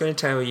asked, and I was going to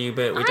tell you,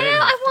 but we don't.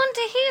 have I to. want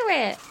to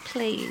hear it,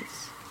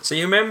 please. So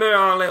you remember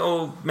our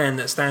little men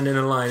that stand in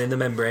a line in the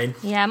membrane?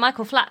 Yeah,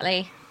 Michael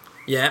Flatley.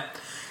 Yeah.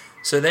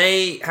 So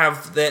they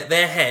have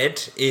their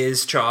head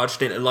is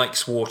charged and it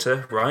likes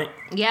water, right?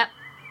 Yep,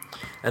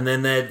 And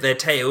then their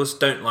tails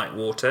don't like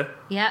water.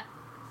 yep.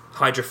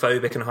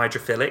 Hydrophobic and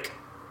hydrophilic.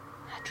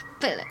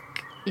 Hydrophilic.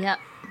 Yep.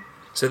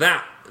 So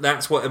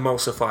that's what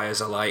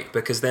emulsifiers are like,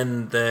 because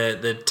then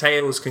the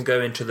tails can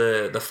go into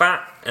the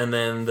fat and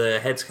then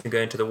the heads can go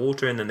into the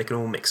water and then they can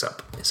all mix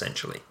up,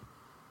 essentially.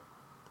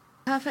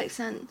 Perfect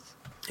sense.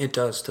 It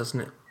does,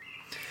 doesn't it?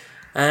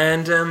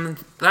 And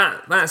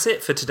that's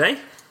it for today.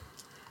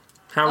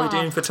 How are we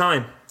doing for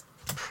time?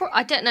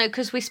 I don't know,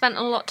 because we spent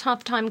a lot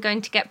of time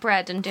going to get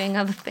bread and doing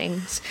other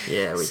things.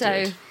 Yeah, we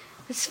so, did.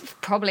 it's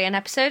probably an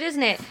episode,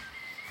 isn't it?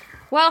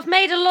 Well, I've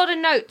made a lot of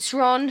notes,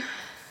 Ron.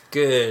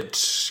 Good.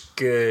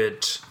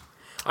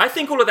 I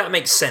think all of that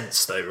makes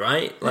sense, though,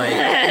 right? Like,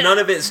 none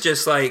of it's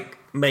just, like,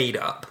 made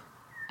up.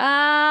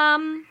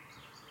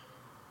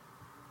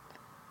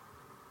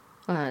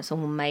 Well, it's all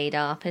made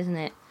up, isn't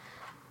it?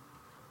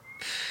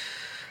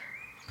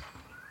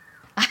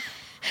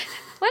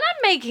 When I'm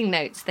making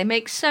notes, they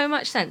make so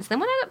much sense. Then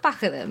when I look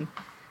back at them,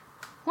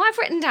 what I've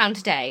written down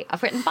today,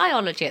 I've written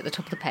biology at the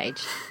top of the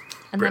page.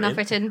 And then I've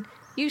written,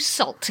 use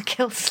salt to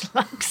kill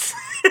slugs.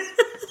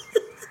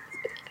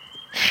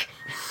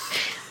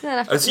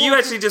 So you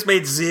actually just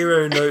made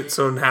 0 notes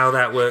on how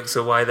that works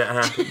or why that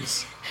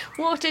happens.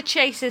 Water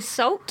chases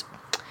salt.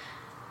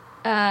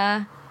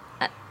 And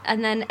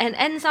then an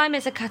enzyme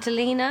is a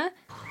catalina.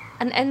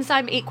 An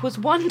enzyme equals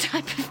one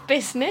type of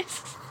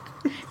business.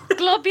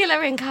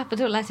 Globular in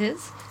capital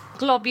letters.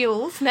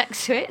 Globules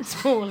next to it in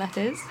small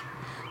letters.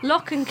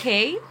 Lock and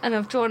key, and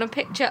I've drawn a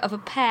picture of a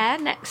pear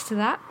next to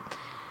that.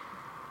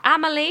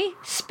 Amelie,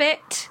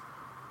 spit,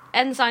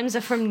 enzymes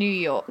are from New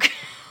York.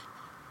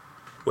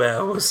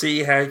 Well, we'll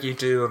see how you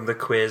do on the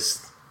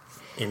quiz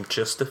in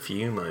just a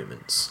few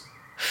moments.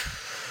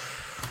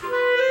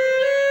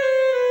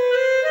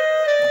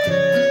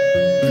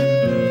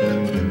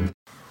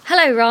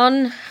 Hello,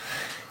 Ron.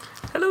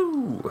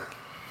 Hello.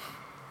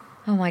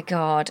 Oh my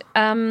god.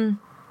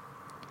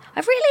 I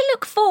really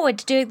look forward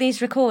to doing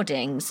these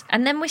recordings,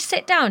 and then we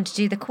sit down to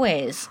do the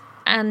quiz,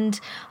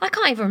 and I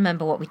can't even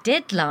remember what we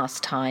did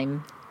last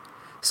time.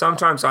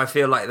 Sometimes I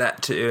feel like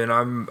that too, and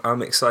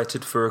I'm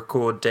excited for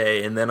record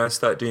day, and then I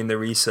start doing the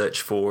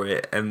research for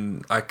it,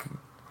 and I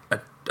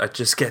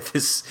just get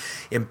this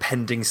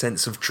impending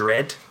sense of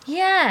dread.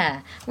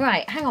 Yeah.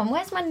 Right, hang on,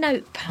 where's my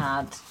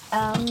notepad?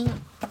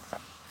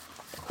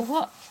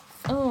 What?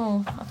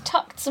 Oh, I've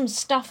tucked some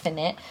stuff in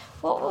it.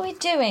 What were we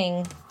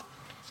doing?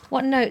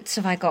 What notes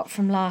have I got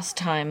from last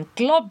time?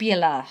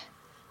 Globular.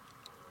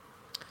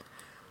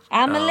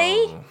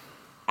 Amelie? Oh.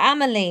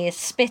 Amelie is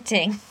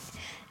spitting.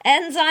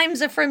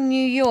 Enzymes are from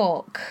New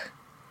York.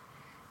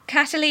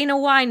 Catalina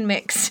wine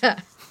mixer.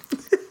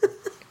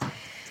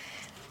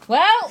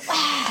 Well,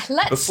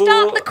 let's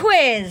start the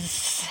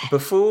quiz.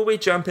 Before we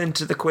jump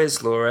into the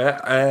quiz,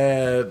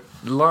 Laura,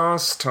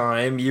 last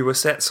time you were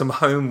set some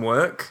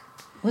homework.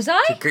 Was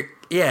I?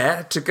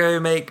 To go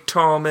make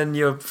Tom and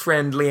your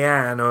friend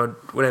Leanne, or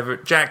whatever,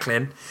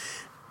 Jacqueline.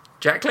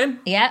 Jacqueline?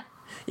 Yeah.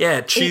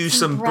 Yeah, chew Eat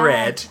some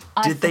bread.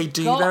 Did they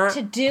do that? I forgot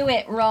to do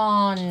it,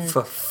 Ron.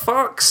 For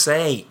fuck's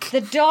sake. The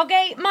dog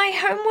ate my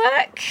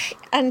homework,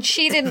 and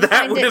she didn't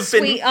find it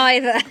sweet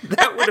either.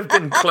 That would have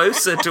been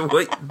closer to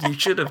what you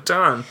should have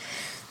done.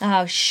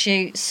 Oh,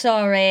 shoot.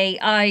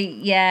 Sorry.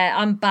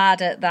 I'm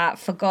bad at that.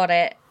 Forgot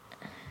it.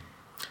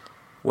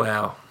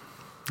 Well,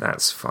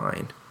 that's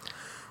fine.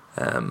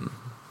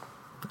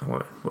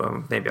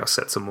 Well, maybe I'll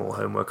set some more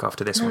homework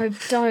after this one. No,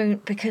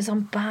 don't, because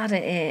I'm bad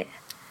at it.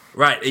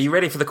 Right, are you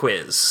ready for the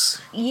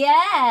quiz?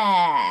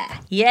 Yeah,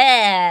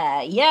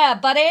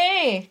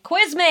 buddy.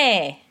 Quiz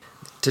me.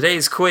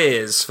 Today's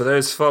quiz, for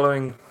those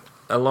following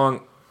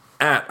along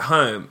at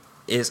home,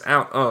 is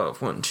out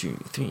of 1, 2,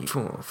 3,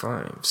 4,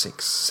 5,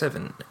 6,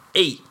 7,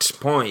 8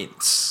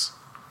 points.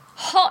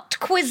 Hot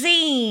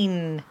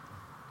cuisine.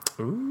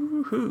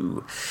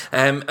 Ooh.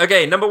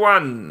 Okay, number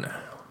 1.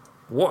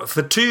 What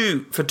for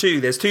two?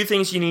 There's 2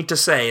 things you need to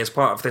say as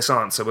part of this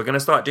answer. We're going to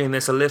start doing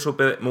this a little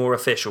bit more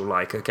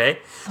official-like, okay?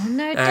 Oh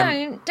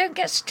no, don't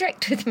get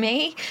strict with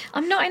me.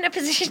 I'm not in a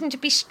position to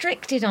be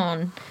stricted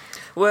on.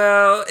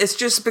 Well, it's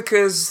just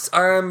because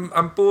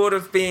I'm bored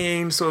of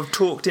being sort of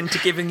talked into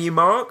giving you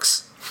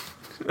marks.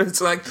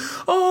 It's like,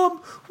 well,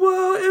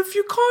 if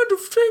you kind of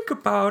think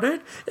about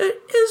it,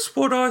 it is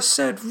what I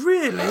said,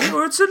 really,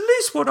 or it's at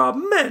least what I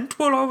meant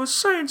while I was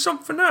saying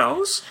something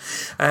else.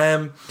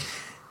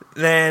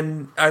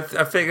 Then I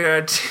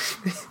figured,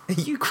 are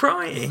you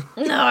crying?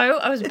 No,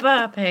 I was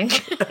burping.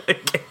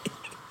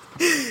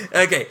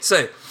 Okay,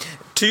 so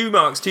 2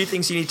 marks, 2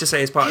 things you need to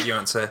say as part of your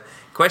answer.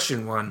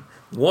 Question 1,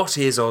 what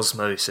is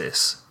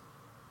osmosis?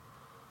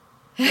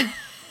 And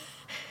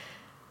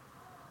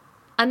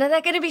are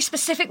there going to be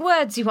specific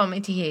words you want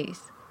me to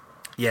use?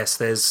 Yes,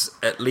 there's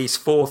at least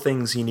 4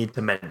 things you need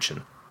to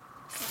mention.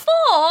 4?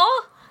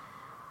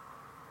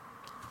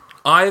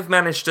 I've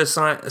managed to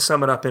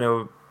sum it up in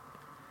a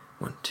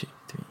 1, 2,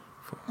 3,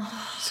 4,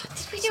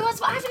 6, Did we do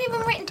osmosis? I haven't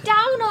even written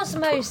down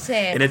osmosis.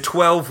 In a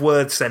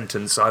 12-word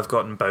sentence, I've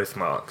gotten both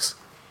marks.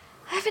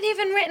 I haven't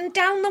even written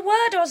down the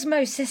word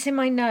osmosis in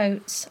my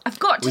notes. I've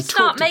got to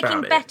start talked making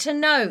about it. better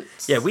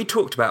notes. Yeah, we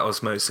talked about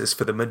osmosis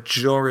for the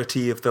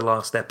majority of the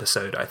last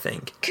episode, I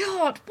think.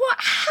 God, what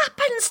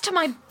happens to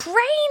my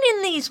brain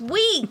in these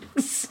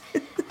weeks?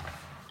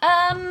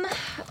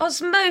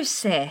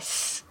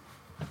 Osmosis.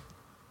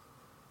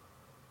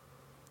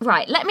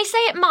 Right, let me say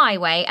it my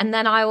way, and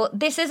then I will...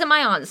 This isn't my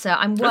answer.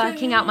 I'm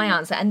working out my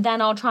answer, and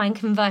then I'll try and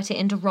convert it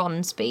into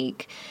Ron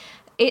speak.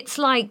 It's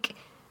like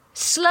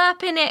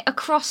slurping it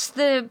across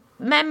the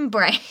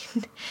membrane,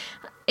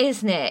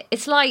 isn't it?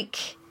 It's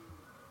like...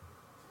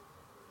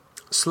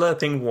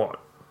 Slurping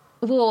what?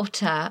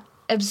 Water.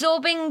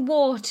 Absorbing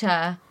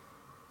water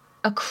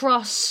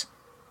across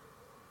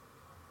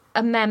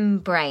a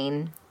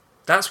membrane.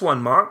 That's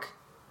 1 mark.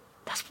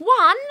 That's 1?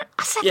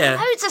 I said Yeah.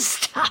 loads of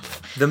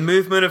stuff. The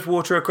movement of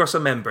water across a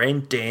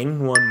membrane,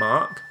 ding, 1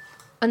 mark.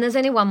 And there's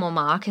only one more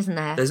mark, isn't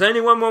there? There's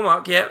only 1 more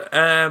mark,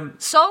 yeah.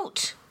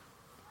 Salt.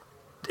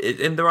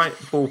 In the right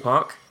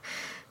ballpark.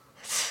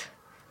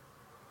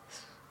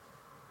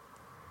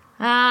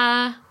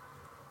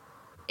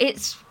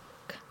 Its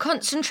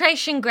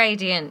concentration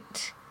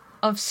gradient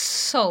of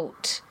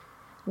salt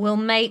will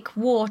make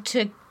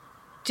water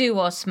do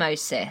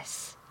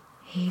osmosis.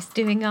 He's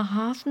doing a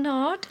half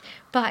nod,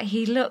 but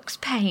he looks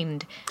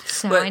pained.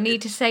 So But- I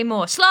need to say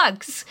more.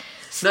 Slugs!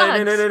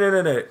 No.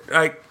 Slugs!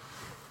 Like,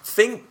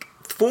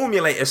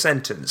 formulate a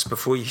sentence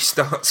before you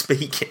start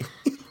speaking.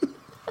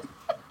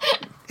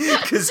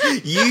 Because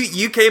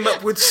you came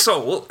up with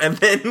salt and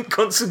then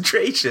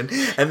concentration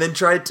and then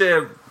tried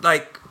to,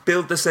 like,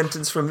 build the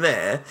sentence from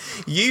there.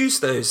 Use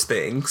those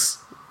things,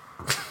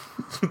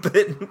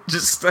 but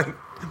just, like,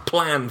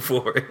 plan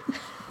for it.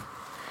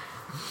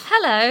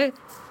 Hello,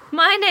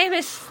 my name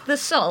is the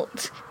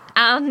Salt,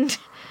 and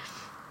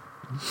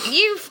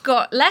you've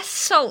got less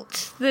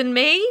salt than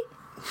me,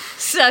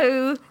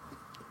 so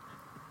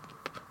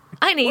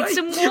I need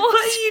some water.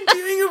 Why are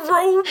you doing a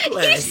role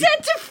play? You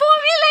said to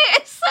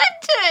formulate a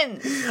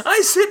sentence.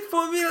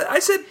 I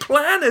said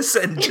plan a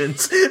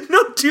sentence,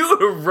 not do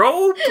a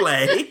role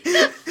play.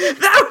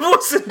 That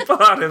wasn't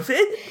part of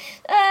it.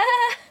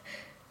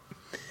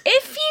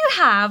 If you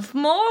have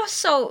more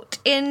salt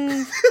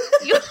in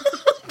your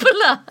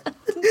blood,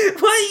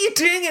 Why are you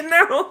doing it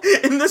now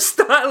in the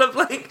style of,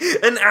 like,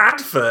 an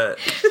advert?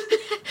 because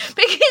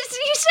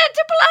you said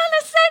to plan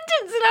a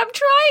sentence and I'm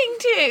trying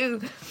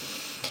to.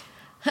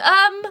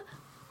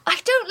 I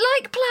don't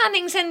like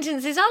planning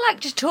sentences. I like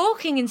just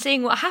talking and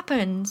seeing what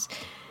happens.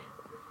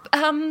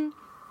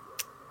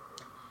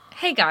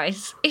 Hey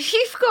guys, if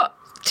you've got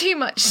too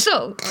much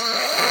salt,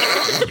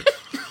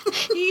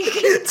 you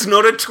can... It's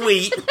not a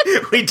tweet.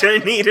 We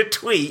don't need a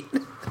tweet. I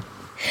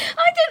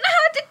don't know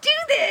how to do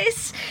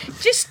this.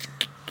 Just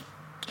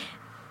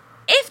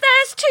if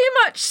there's too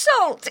much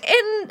salt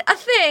in a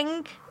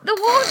thing, the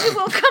water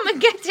will come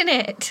and get in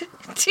it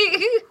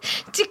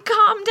to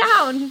calm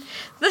down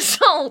the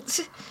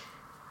salt.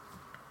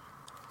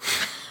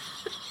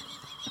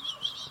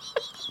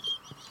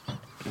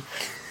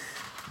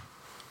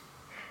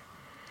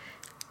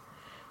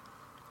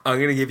 I'm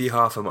going to give you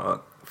half a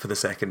mark for the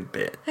second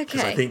bit.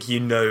 Because I Okay. think you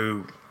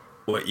know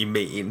what you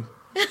mean.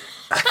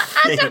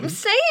 And I'm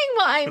saying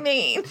what I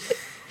mean.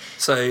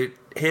 So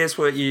here's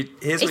what you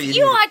If need.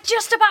 you are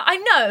just about, I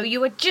know you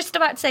were just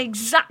about to say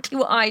exactly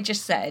what I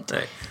just said.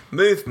 No.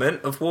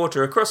 Movement of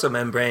water across a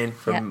membrane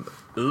from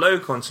low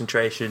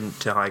concentration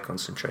to high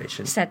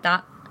concentration. Said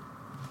that.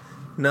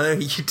 No,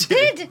 you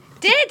didn't.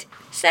 Did.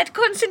 Said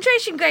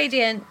concentration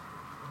gradient.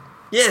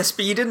 Yes,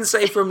 but you didn't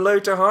say from low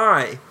to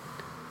high.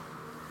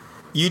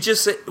 You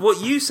just said, what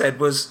you said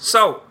was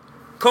salt,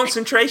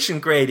 concentration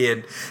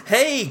gradient.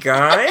 Hey,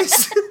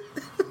 guys.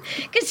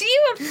 Because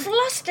you were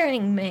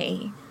flustering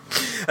me.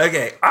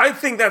 Okay, I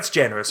think that's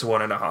generous,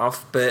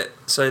 1.5, but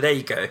so there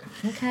you go.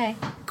 Okay.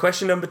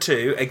 Question number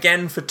 2,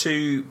 again for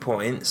 2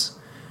 points.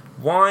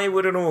 Why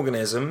would an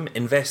organism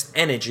invest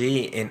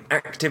energy in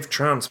active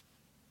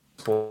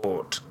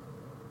transport?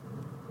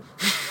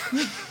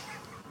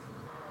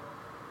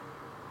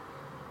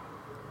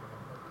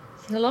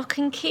 The lock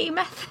and key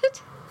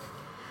method?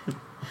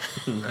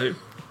 No.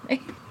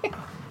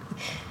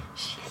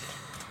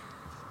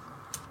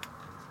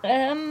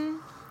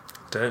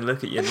 Don't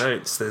look at your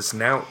notes, there's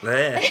an out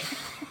there.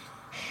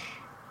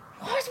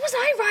 What was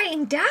I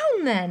writing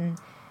down then?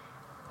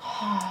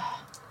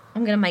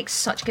 I'm going to make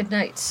such good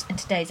notes in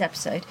today's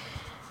episode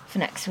for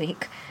next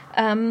week.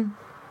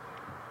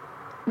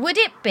 Would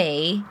it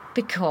be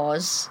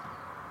because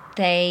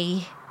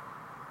they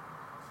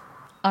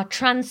are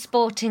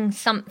transporting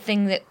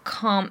something that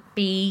can't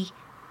be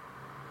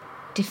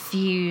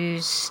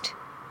diffused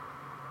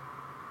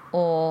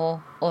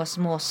or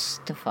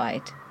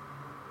osmosified?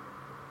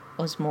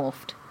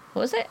 Osmorphed.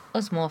 What was it?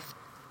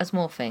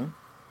 Osmorphing.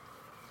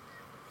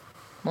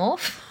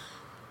 Morph?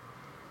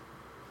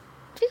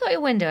 Have you got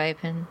your window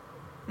open?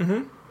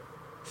 Mm-hmm.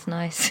 It's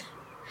nice.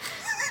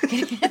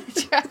 Gonna get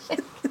the traffic.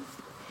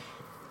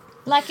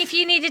 Like if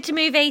you needed to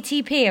move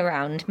ATP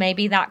around,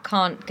 maybe that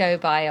can't go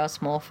by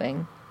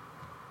osmorphing.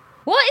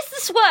 What is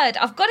this word?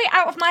 I've got it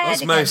out of my head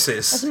again.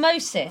 Osmosis.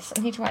 Osmosis.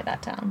 I need to write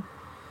that down.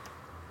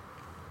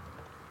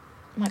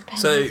 My pen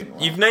So doesn't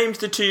work. you've named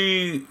the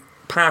 2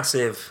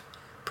 passive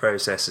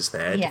processes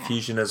there, Yeah.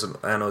 diffusion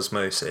and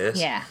osmosis.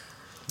 Yeah.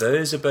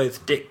 Those are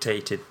both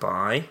dictated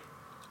by...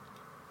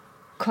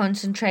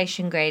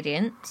 Concentration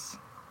gradients.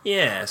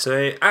 Yeah,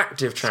 so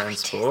active We did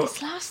transport...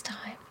 this last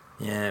time.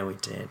 Yeah, we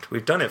did.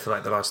 We've done it for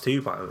like the last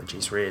 2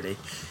 biologies, really.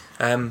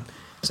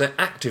 So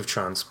active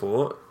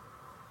transport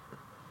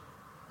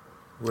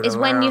would Is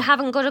when allow- you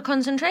haven't got a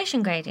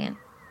concentration gradient.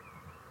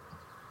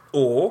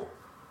 Or...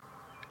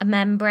 A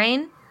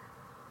membrane.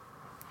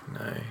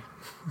 No.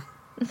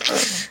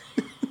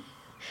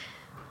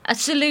 A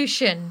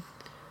solution.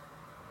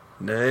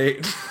 No.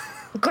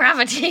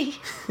 Gravity.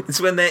 It's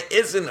when there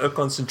isn't a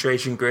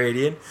concentration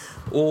gradient,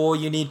 or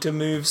you need to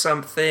move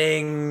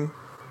something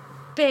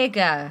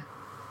Bigger.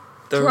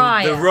 the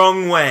Drier.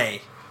 wrong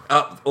way,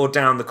 up or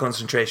down the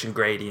concentration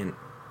gradient.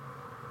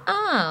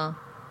 Oh.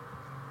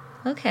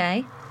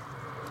 Okay.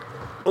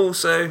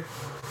 Also,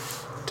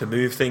 to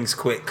move things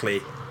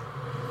quickly.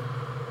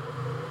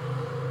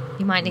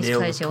 You might need to Nil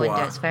close your point.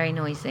 window. It's very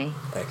noisy.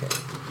 Okay.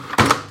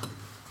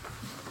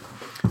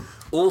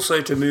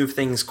 Also, to move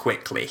things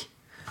quickly.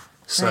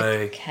 So,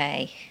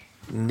 Okay.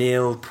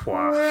 nil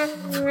point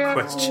for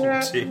question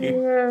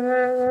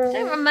 2. I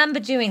don't remember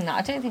doing that.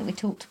 I don't think we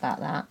talked about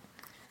that.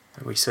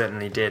 We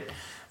certainly did.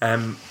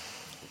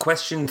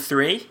 Question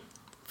 3,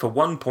 for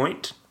 1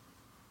 point.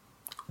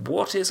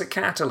 What is a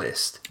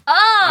catalyst?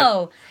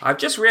 Oh! I've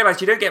just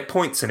realised you don't get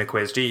points in a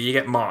quiz, do you? You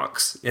get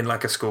marks in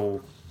like a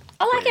school.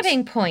 I like it quiz.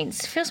 being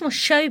points. It feels more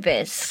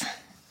showbiz.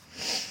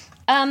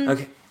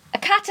 Okay. A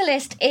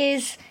catalyst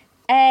is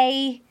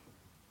a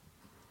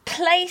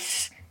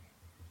place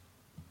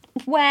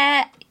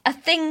where a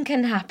thing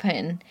can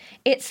happen.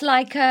 It's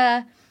like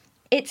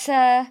it's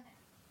a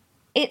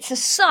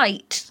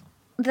site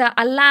that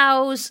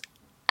allows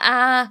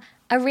a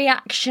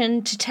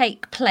reaction to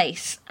take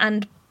place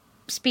and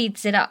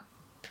speeds it up.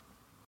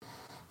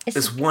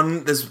 There's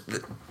one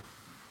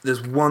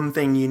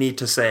thing you need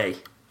to say.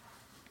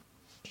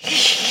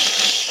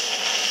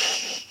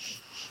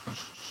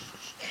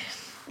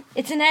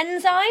 It's an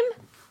enzyme.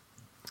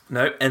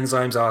 No,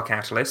 enzymes are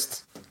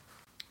catalysts.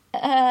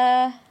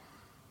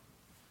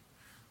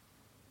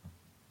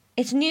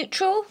 It's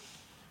neutral.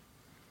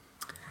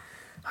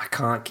 I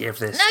can't give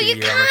this No, to you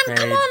you, can't. I'm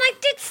Come afraid. on, I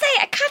did say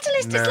it. A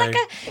catalyst is No.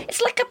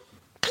 like a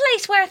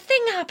place where a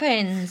thing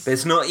happens.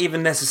 It's not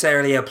even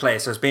necessarily a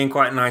place. I was being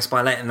quite nice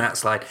by letting that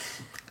slide.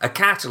 A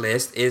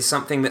catalyst is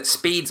something that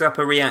speeds up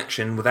a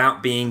reaction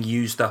without being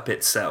used up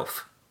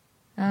itself.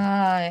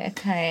 Oh,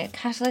 okay. A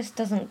catalyst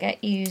doesn't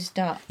get used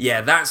up.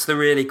 Yeah, that's the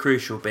really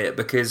crucial bit,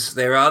 because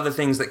there are other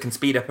things that can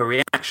speed up a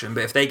reaction,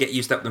 but if they get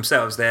used up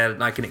themselves, they're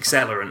like an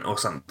accelerant or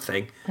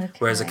something. Okay.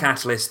 Whereas a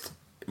catalyst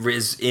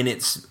is in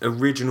its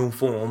original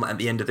form at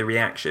the end of the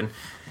reaction.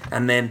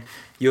 And then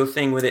your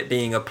thing with it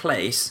being a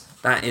place,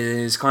 that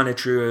is kind of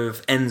true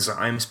of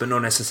enzymes, but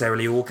not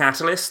necessarily all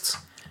catalysts.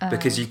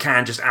 Because you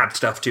can just add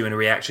stuff to in a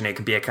reaction, it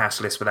can be a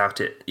catalyst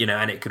without it,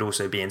 and it could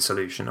also be in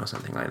solution or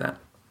something like that.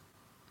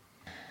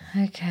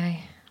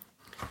 Okay.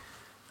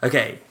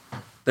 Okay,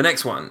 the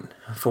next one.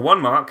 For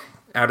 1 mark,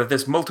 out of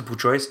this multiple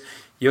choice,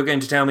 you're going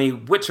to tell me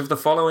which of the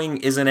following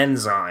is an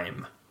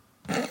enzyme.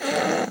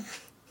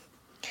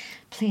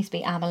 Please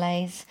be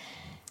amylase.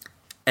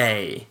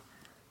 A.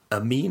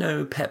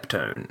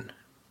 Aminopeptone.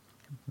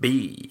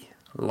 B.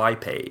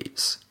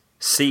 Lipase.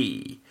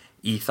 C.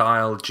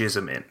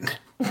 Ethylgysamin.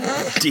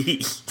 D.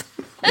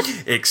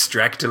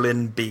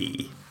 Extractolin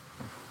B.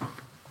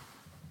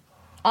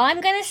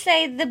 I'm going to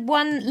say the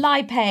one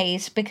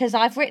lipase because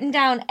I've written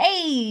down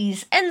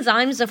A's.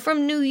 Enzymes are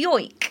from New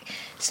York.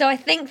 So I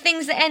think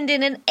things that end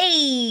in an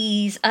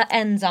A's are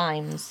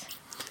enzymes.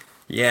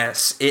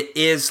 Yes, it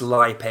is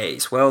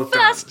lipase. Well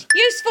done. First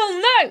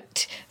useful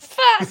note.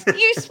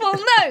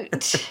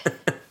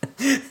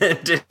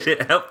 Did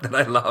it help that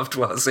I laughed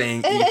while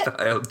saying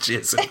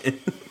ethylgysamin?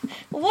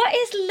 What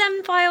is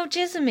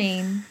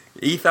lemphialgysamine?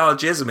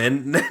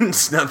 Ethylgysamin?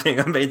 It's nothing.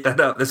 I made that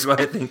up. That's why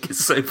I think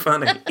it's so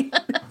funny.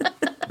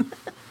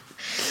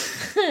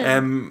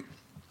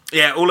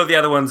 Yeah, all of the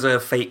other ones are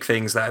fake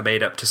things that are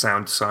made up to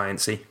sound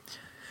sciencey.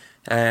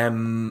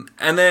 And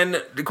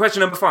then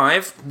question number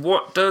 5.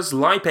 What does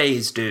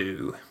lipase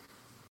do?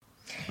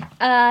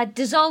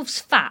 Dissolves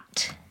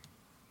fat.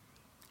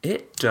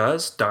 It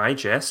does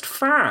digest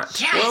fat.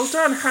 Yes! Well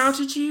done. How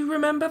did you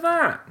remember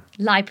that?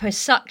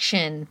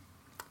 Liposuction.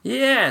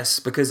 Yes,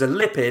 because a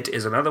lipid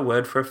is another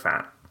word for a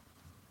fat.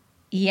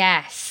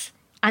 Yes.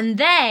 And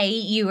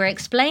you were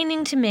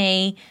explaining to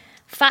me,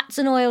 fats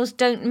and oils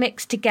don't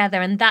mix together,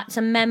 and that's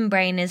a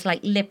membrane is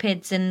like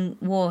lipids and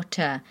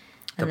water.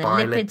 And The the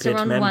lipids bilipid are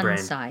on membrane. one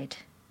side.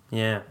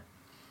 Yeah.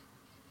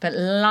 But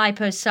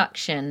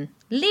liposuction,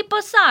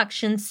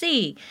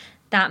 see,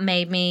 that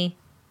made me...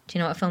 Do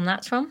you know what film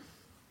that's from?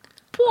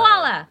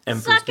 Voila!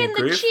 Emperor's Sucking New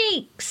the Groove?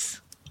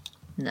 cheeks.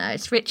 No,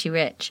 it's Richie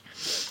Rich.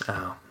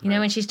 Oh. You know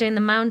when she's doing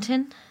the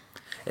mountain?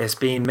 It's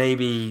been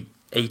maybe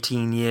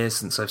 18 years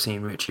since I've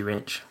seen Richie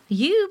Rich.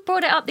 You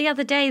brought it up the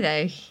other day,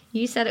 though.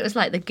 You said it was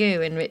like the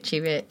goo in Richie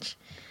Rich.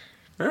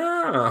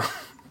 Oh.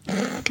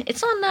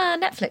 It's on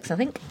Netflix, I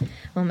think.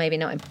 Well, maybe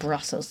not in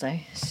Brussels, though.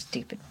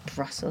 Stupid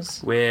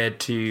Brussels. We're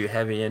too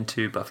heavy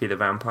into Buffy the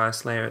Vampire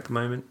Slayer at the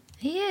moment.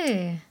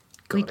 Yeah.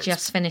 We God,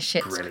 just it's finished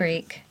Schitt's brilliant.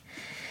 Creek.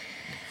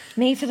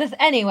 Me for the...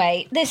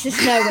 Anyway, this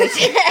is no way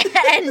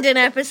to end an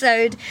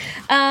episode.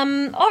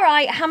 All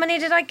right, how many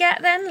did I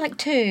get then? Like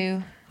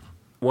 2?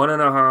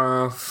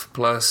 1.5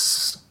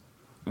 plus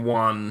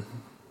 1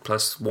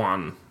 plus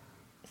 1.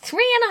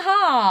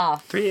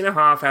 3.5.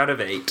 3.5 out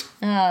of 8.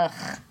 Ugh.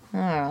 All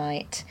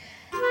right.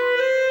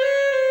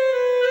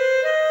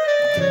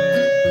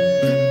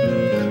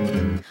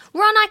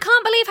 Ron, I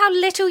can't believe how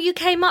little you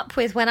came up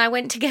with when I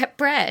went to get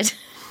bread.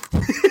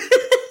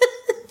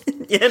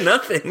 Yeah,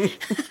 nothing.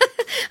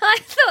 I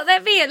thought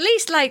there'd be at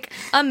least like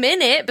a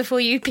minute before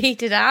you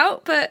petered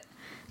out, but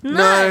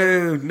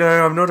no.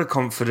 No, I'm not a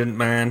confident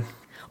man.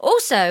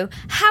 Also,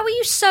 how are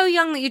you so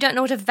young that you don't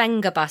know what a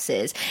Venga bus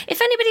is?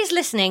 If anybody's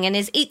listening and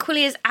is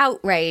equally as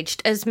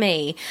outraged as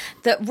me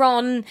that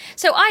Ron...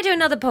 So I do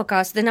another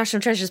podcast, the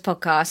National Treasures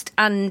podcast,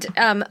 and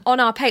on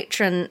our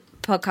Patreon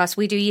podcast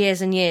we do years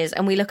and years,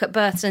 and we look at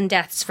births and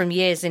deaths from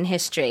years in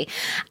history.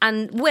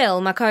 And Will,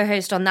 my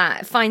co-host on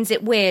that, finds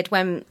it weird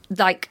when,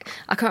 like,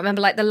 I can't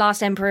remember, like the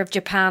last emperor of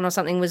Japan or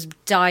something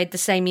died the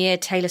same year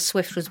Taylor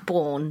Swift was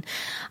born.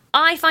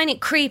 I find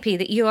it creepy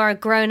that you are a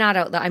grown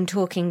adult that I'm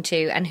talking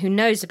to and who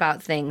knows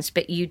about things,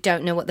 but you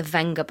don't know what the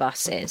Venga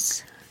bus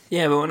is.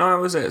 Yeah, but when I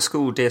was at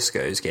school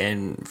discos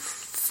getting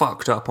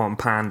fucked up on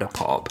Panda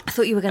Pop... I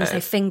thought you were going to say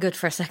fingered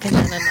for a second,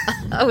 and then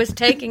I was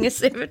taking a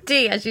sip of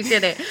tea as you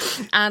did it.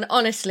 And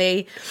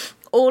honestly,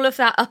 all of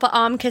that upper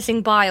arm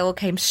kissing bile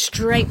came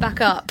straight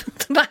back up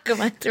the back of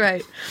my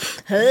throat.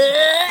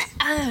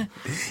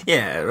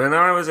 Yeah, when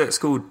I was at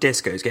school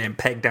discos getting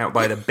pegged out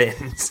by the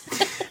bins,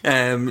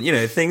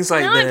 things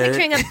like now I'm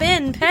picturing a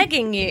bin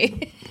pegging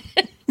you.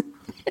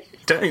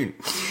 Don't.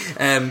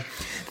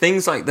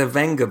 Things like the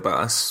Venga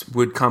bus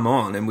would come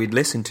on and we'd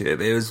listen to it.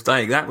 But it was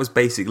like, that was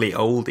basically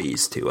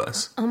oldies to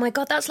us. Oh my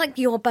God, that's like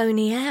your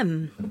Boney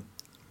M.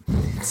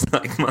 It's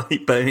like my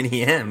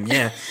Boney M,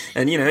 yeah.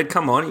 And, it'd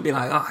come on, you'd be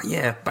like, oh,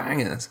 yeah,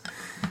 bangers.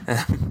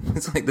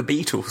 It's like the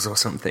Beatles or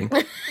something.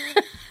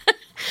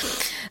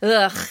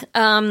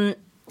 Ugh.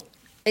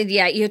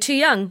 Yeah, you're too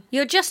young.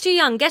 You're just too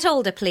young. Get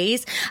older,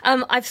 please.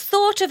 I've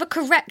thought of a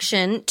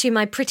correction to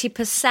my Pretty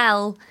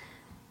Purcell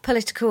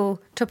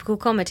political topical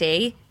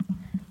comedy.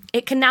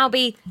 It can now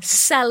be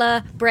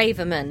Sella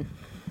Braverman.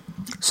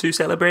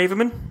 Susella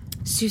Braverman?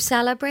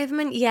 Susella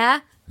Braverman? Yeah.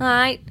 All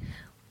right.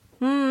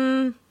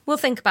 We'll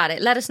think about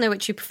it. Let us know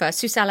which you prefer.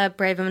 Susella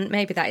Braverman.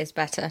 Maybe that is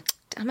better.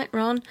 Damn it,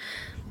 Ron.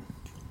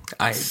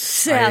 I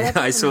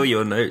saw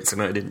your notes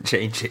and I didn't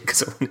change it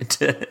because I wanted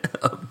to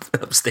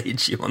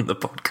upstage you on the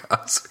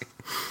podcast.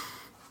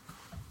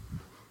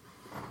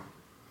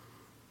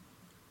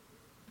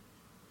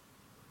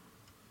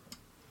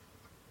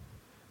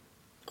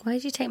 Why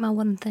did you take my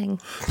one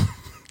thing?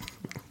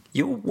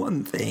 Your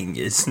one thing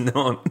is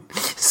not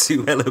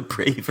Suella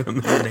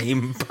Braverman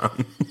name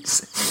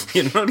puns.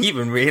 You're not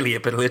even really a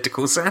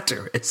political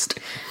satirist.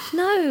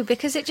 No,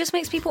 because it just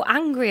makes people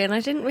angry, and I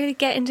didn't really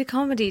get into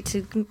comedy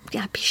to be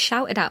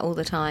shouted at all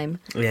the time.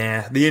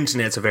 Yeah, the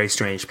internet's a very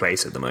strange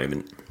place at the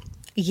moment.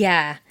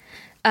 Yeah.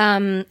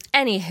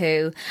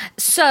 Anywho,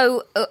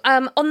 so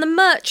on the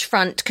merch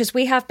front, because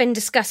we have been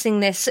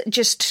discussing this,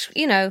 just,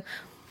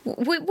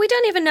 we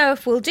don't even know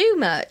if we'll do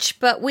merch,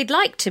 but we'd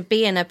like to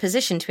be in a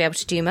position to be able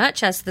to do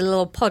merch as the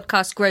little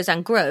podcast grows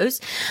and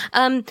grows.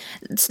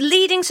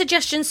 Leading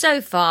suggestions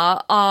so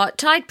far are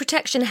Tide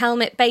Protection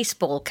Helmet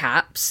baseball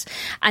caps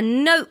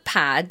and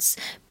notepads,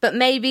 but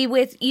maybe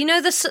with,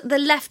 the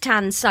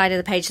left-hand side of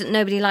the page that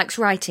nobody likes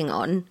writing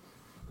on.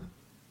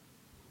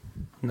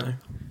 No.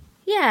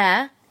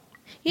 Yeah.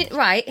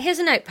 Right, here's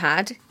a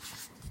notepad.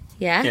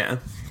 Yeah? Yeah.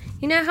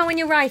 You know how when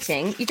you're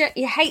writing,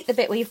 you hate the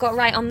bit where you've got to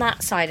write on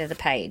that side of the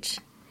page?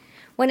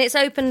 When it's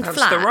open flat.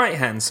 That's the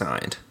right-hand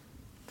side.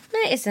 No,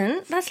 it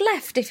isn't. That's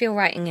left if you're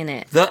writing in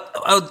it.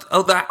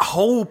 That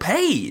whole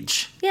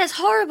page? Yeah, it's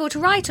horrible to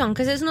write on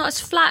because it's not as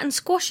flat and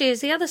squashy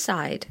as the other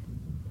side.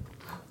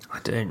 I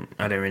don't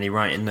really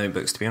write in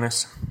notebooks, to be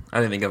honest.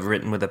 I don't think I've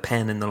written with a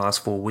pen in the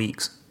last 4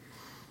 weeks.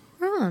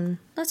 Ron,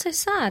 that's so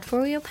sad for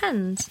all your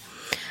pens.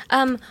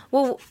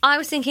 Well, I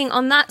was thinking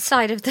on that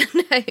side of the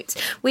notes,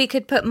 we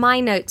could put my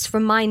notes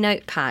from my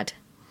notepad.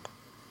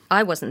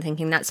 I wasn't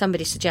thinking that.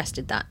 Somebody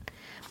suggested that.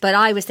 But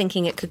I was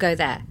thinking it could go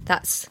there.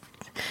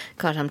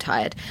 God, I'm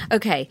tired.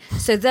 Okay,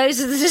 so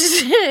those are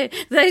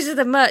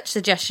the merch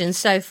suggestions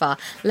so far.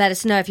 Let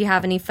us know if you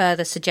have any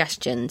further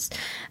suggestions.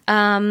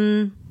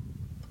 I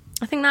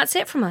think that's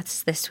it from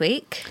us this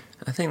week.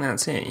 I think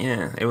that's it,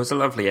 yeah. It was a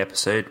lovely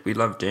episode. We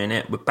loved doing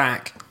it. We're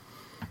back.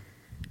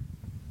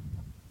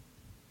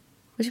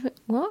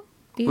 What?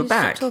 We're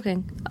back. Stopped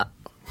talking.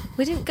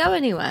 We didn't go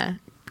anywhere.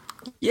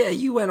 Yeah,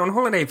 you went on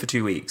holiday for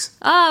 2 weeks.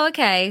 Oh,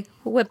 okay.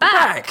 We're back.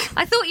 Back.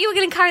 I thought you were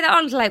going to carry that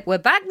on to like, we're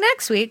back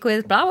next week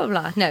with blah, blah,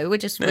 blah. No, we're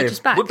just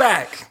back. We're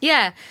back.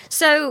 Yeah.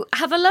 So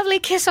have a lovely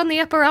kiss on the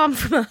upper arm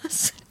from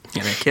us.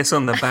 And a kiss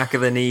on the back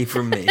of the knee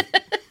from me.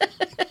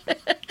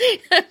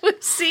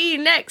 We'll see you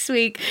next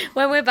week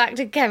when we're back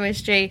to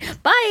chemistry.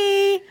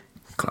 Bye.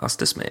 Class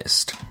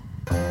dismissed.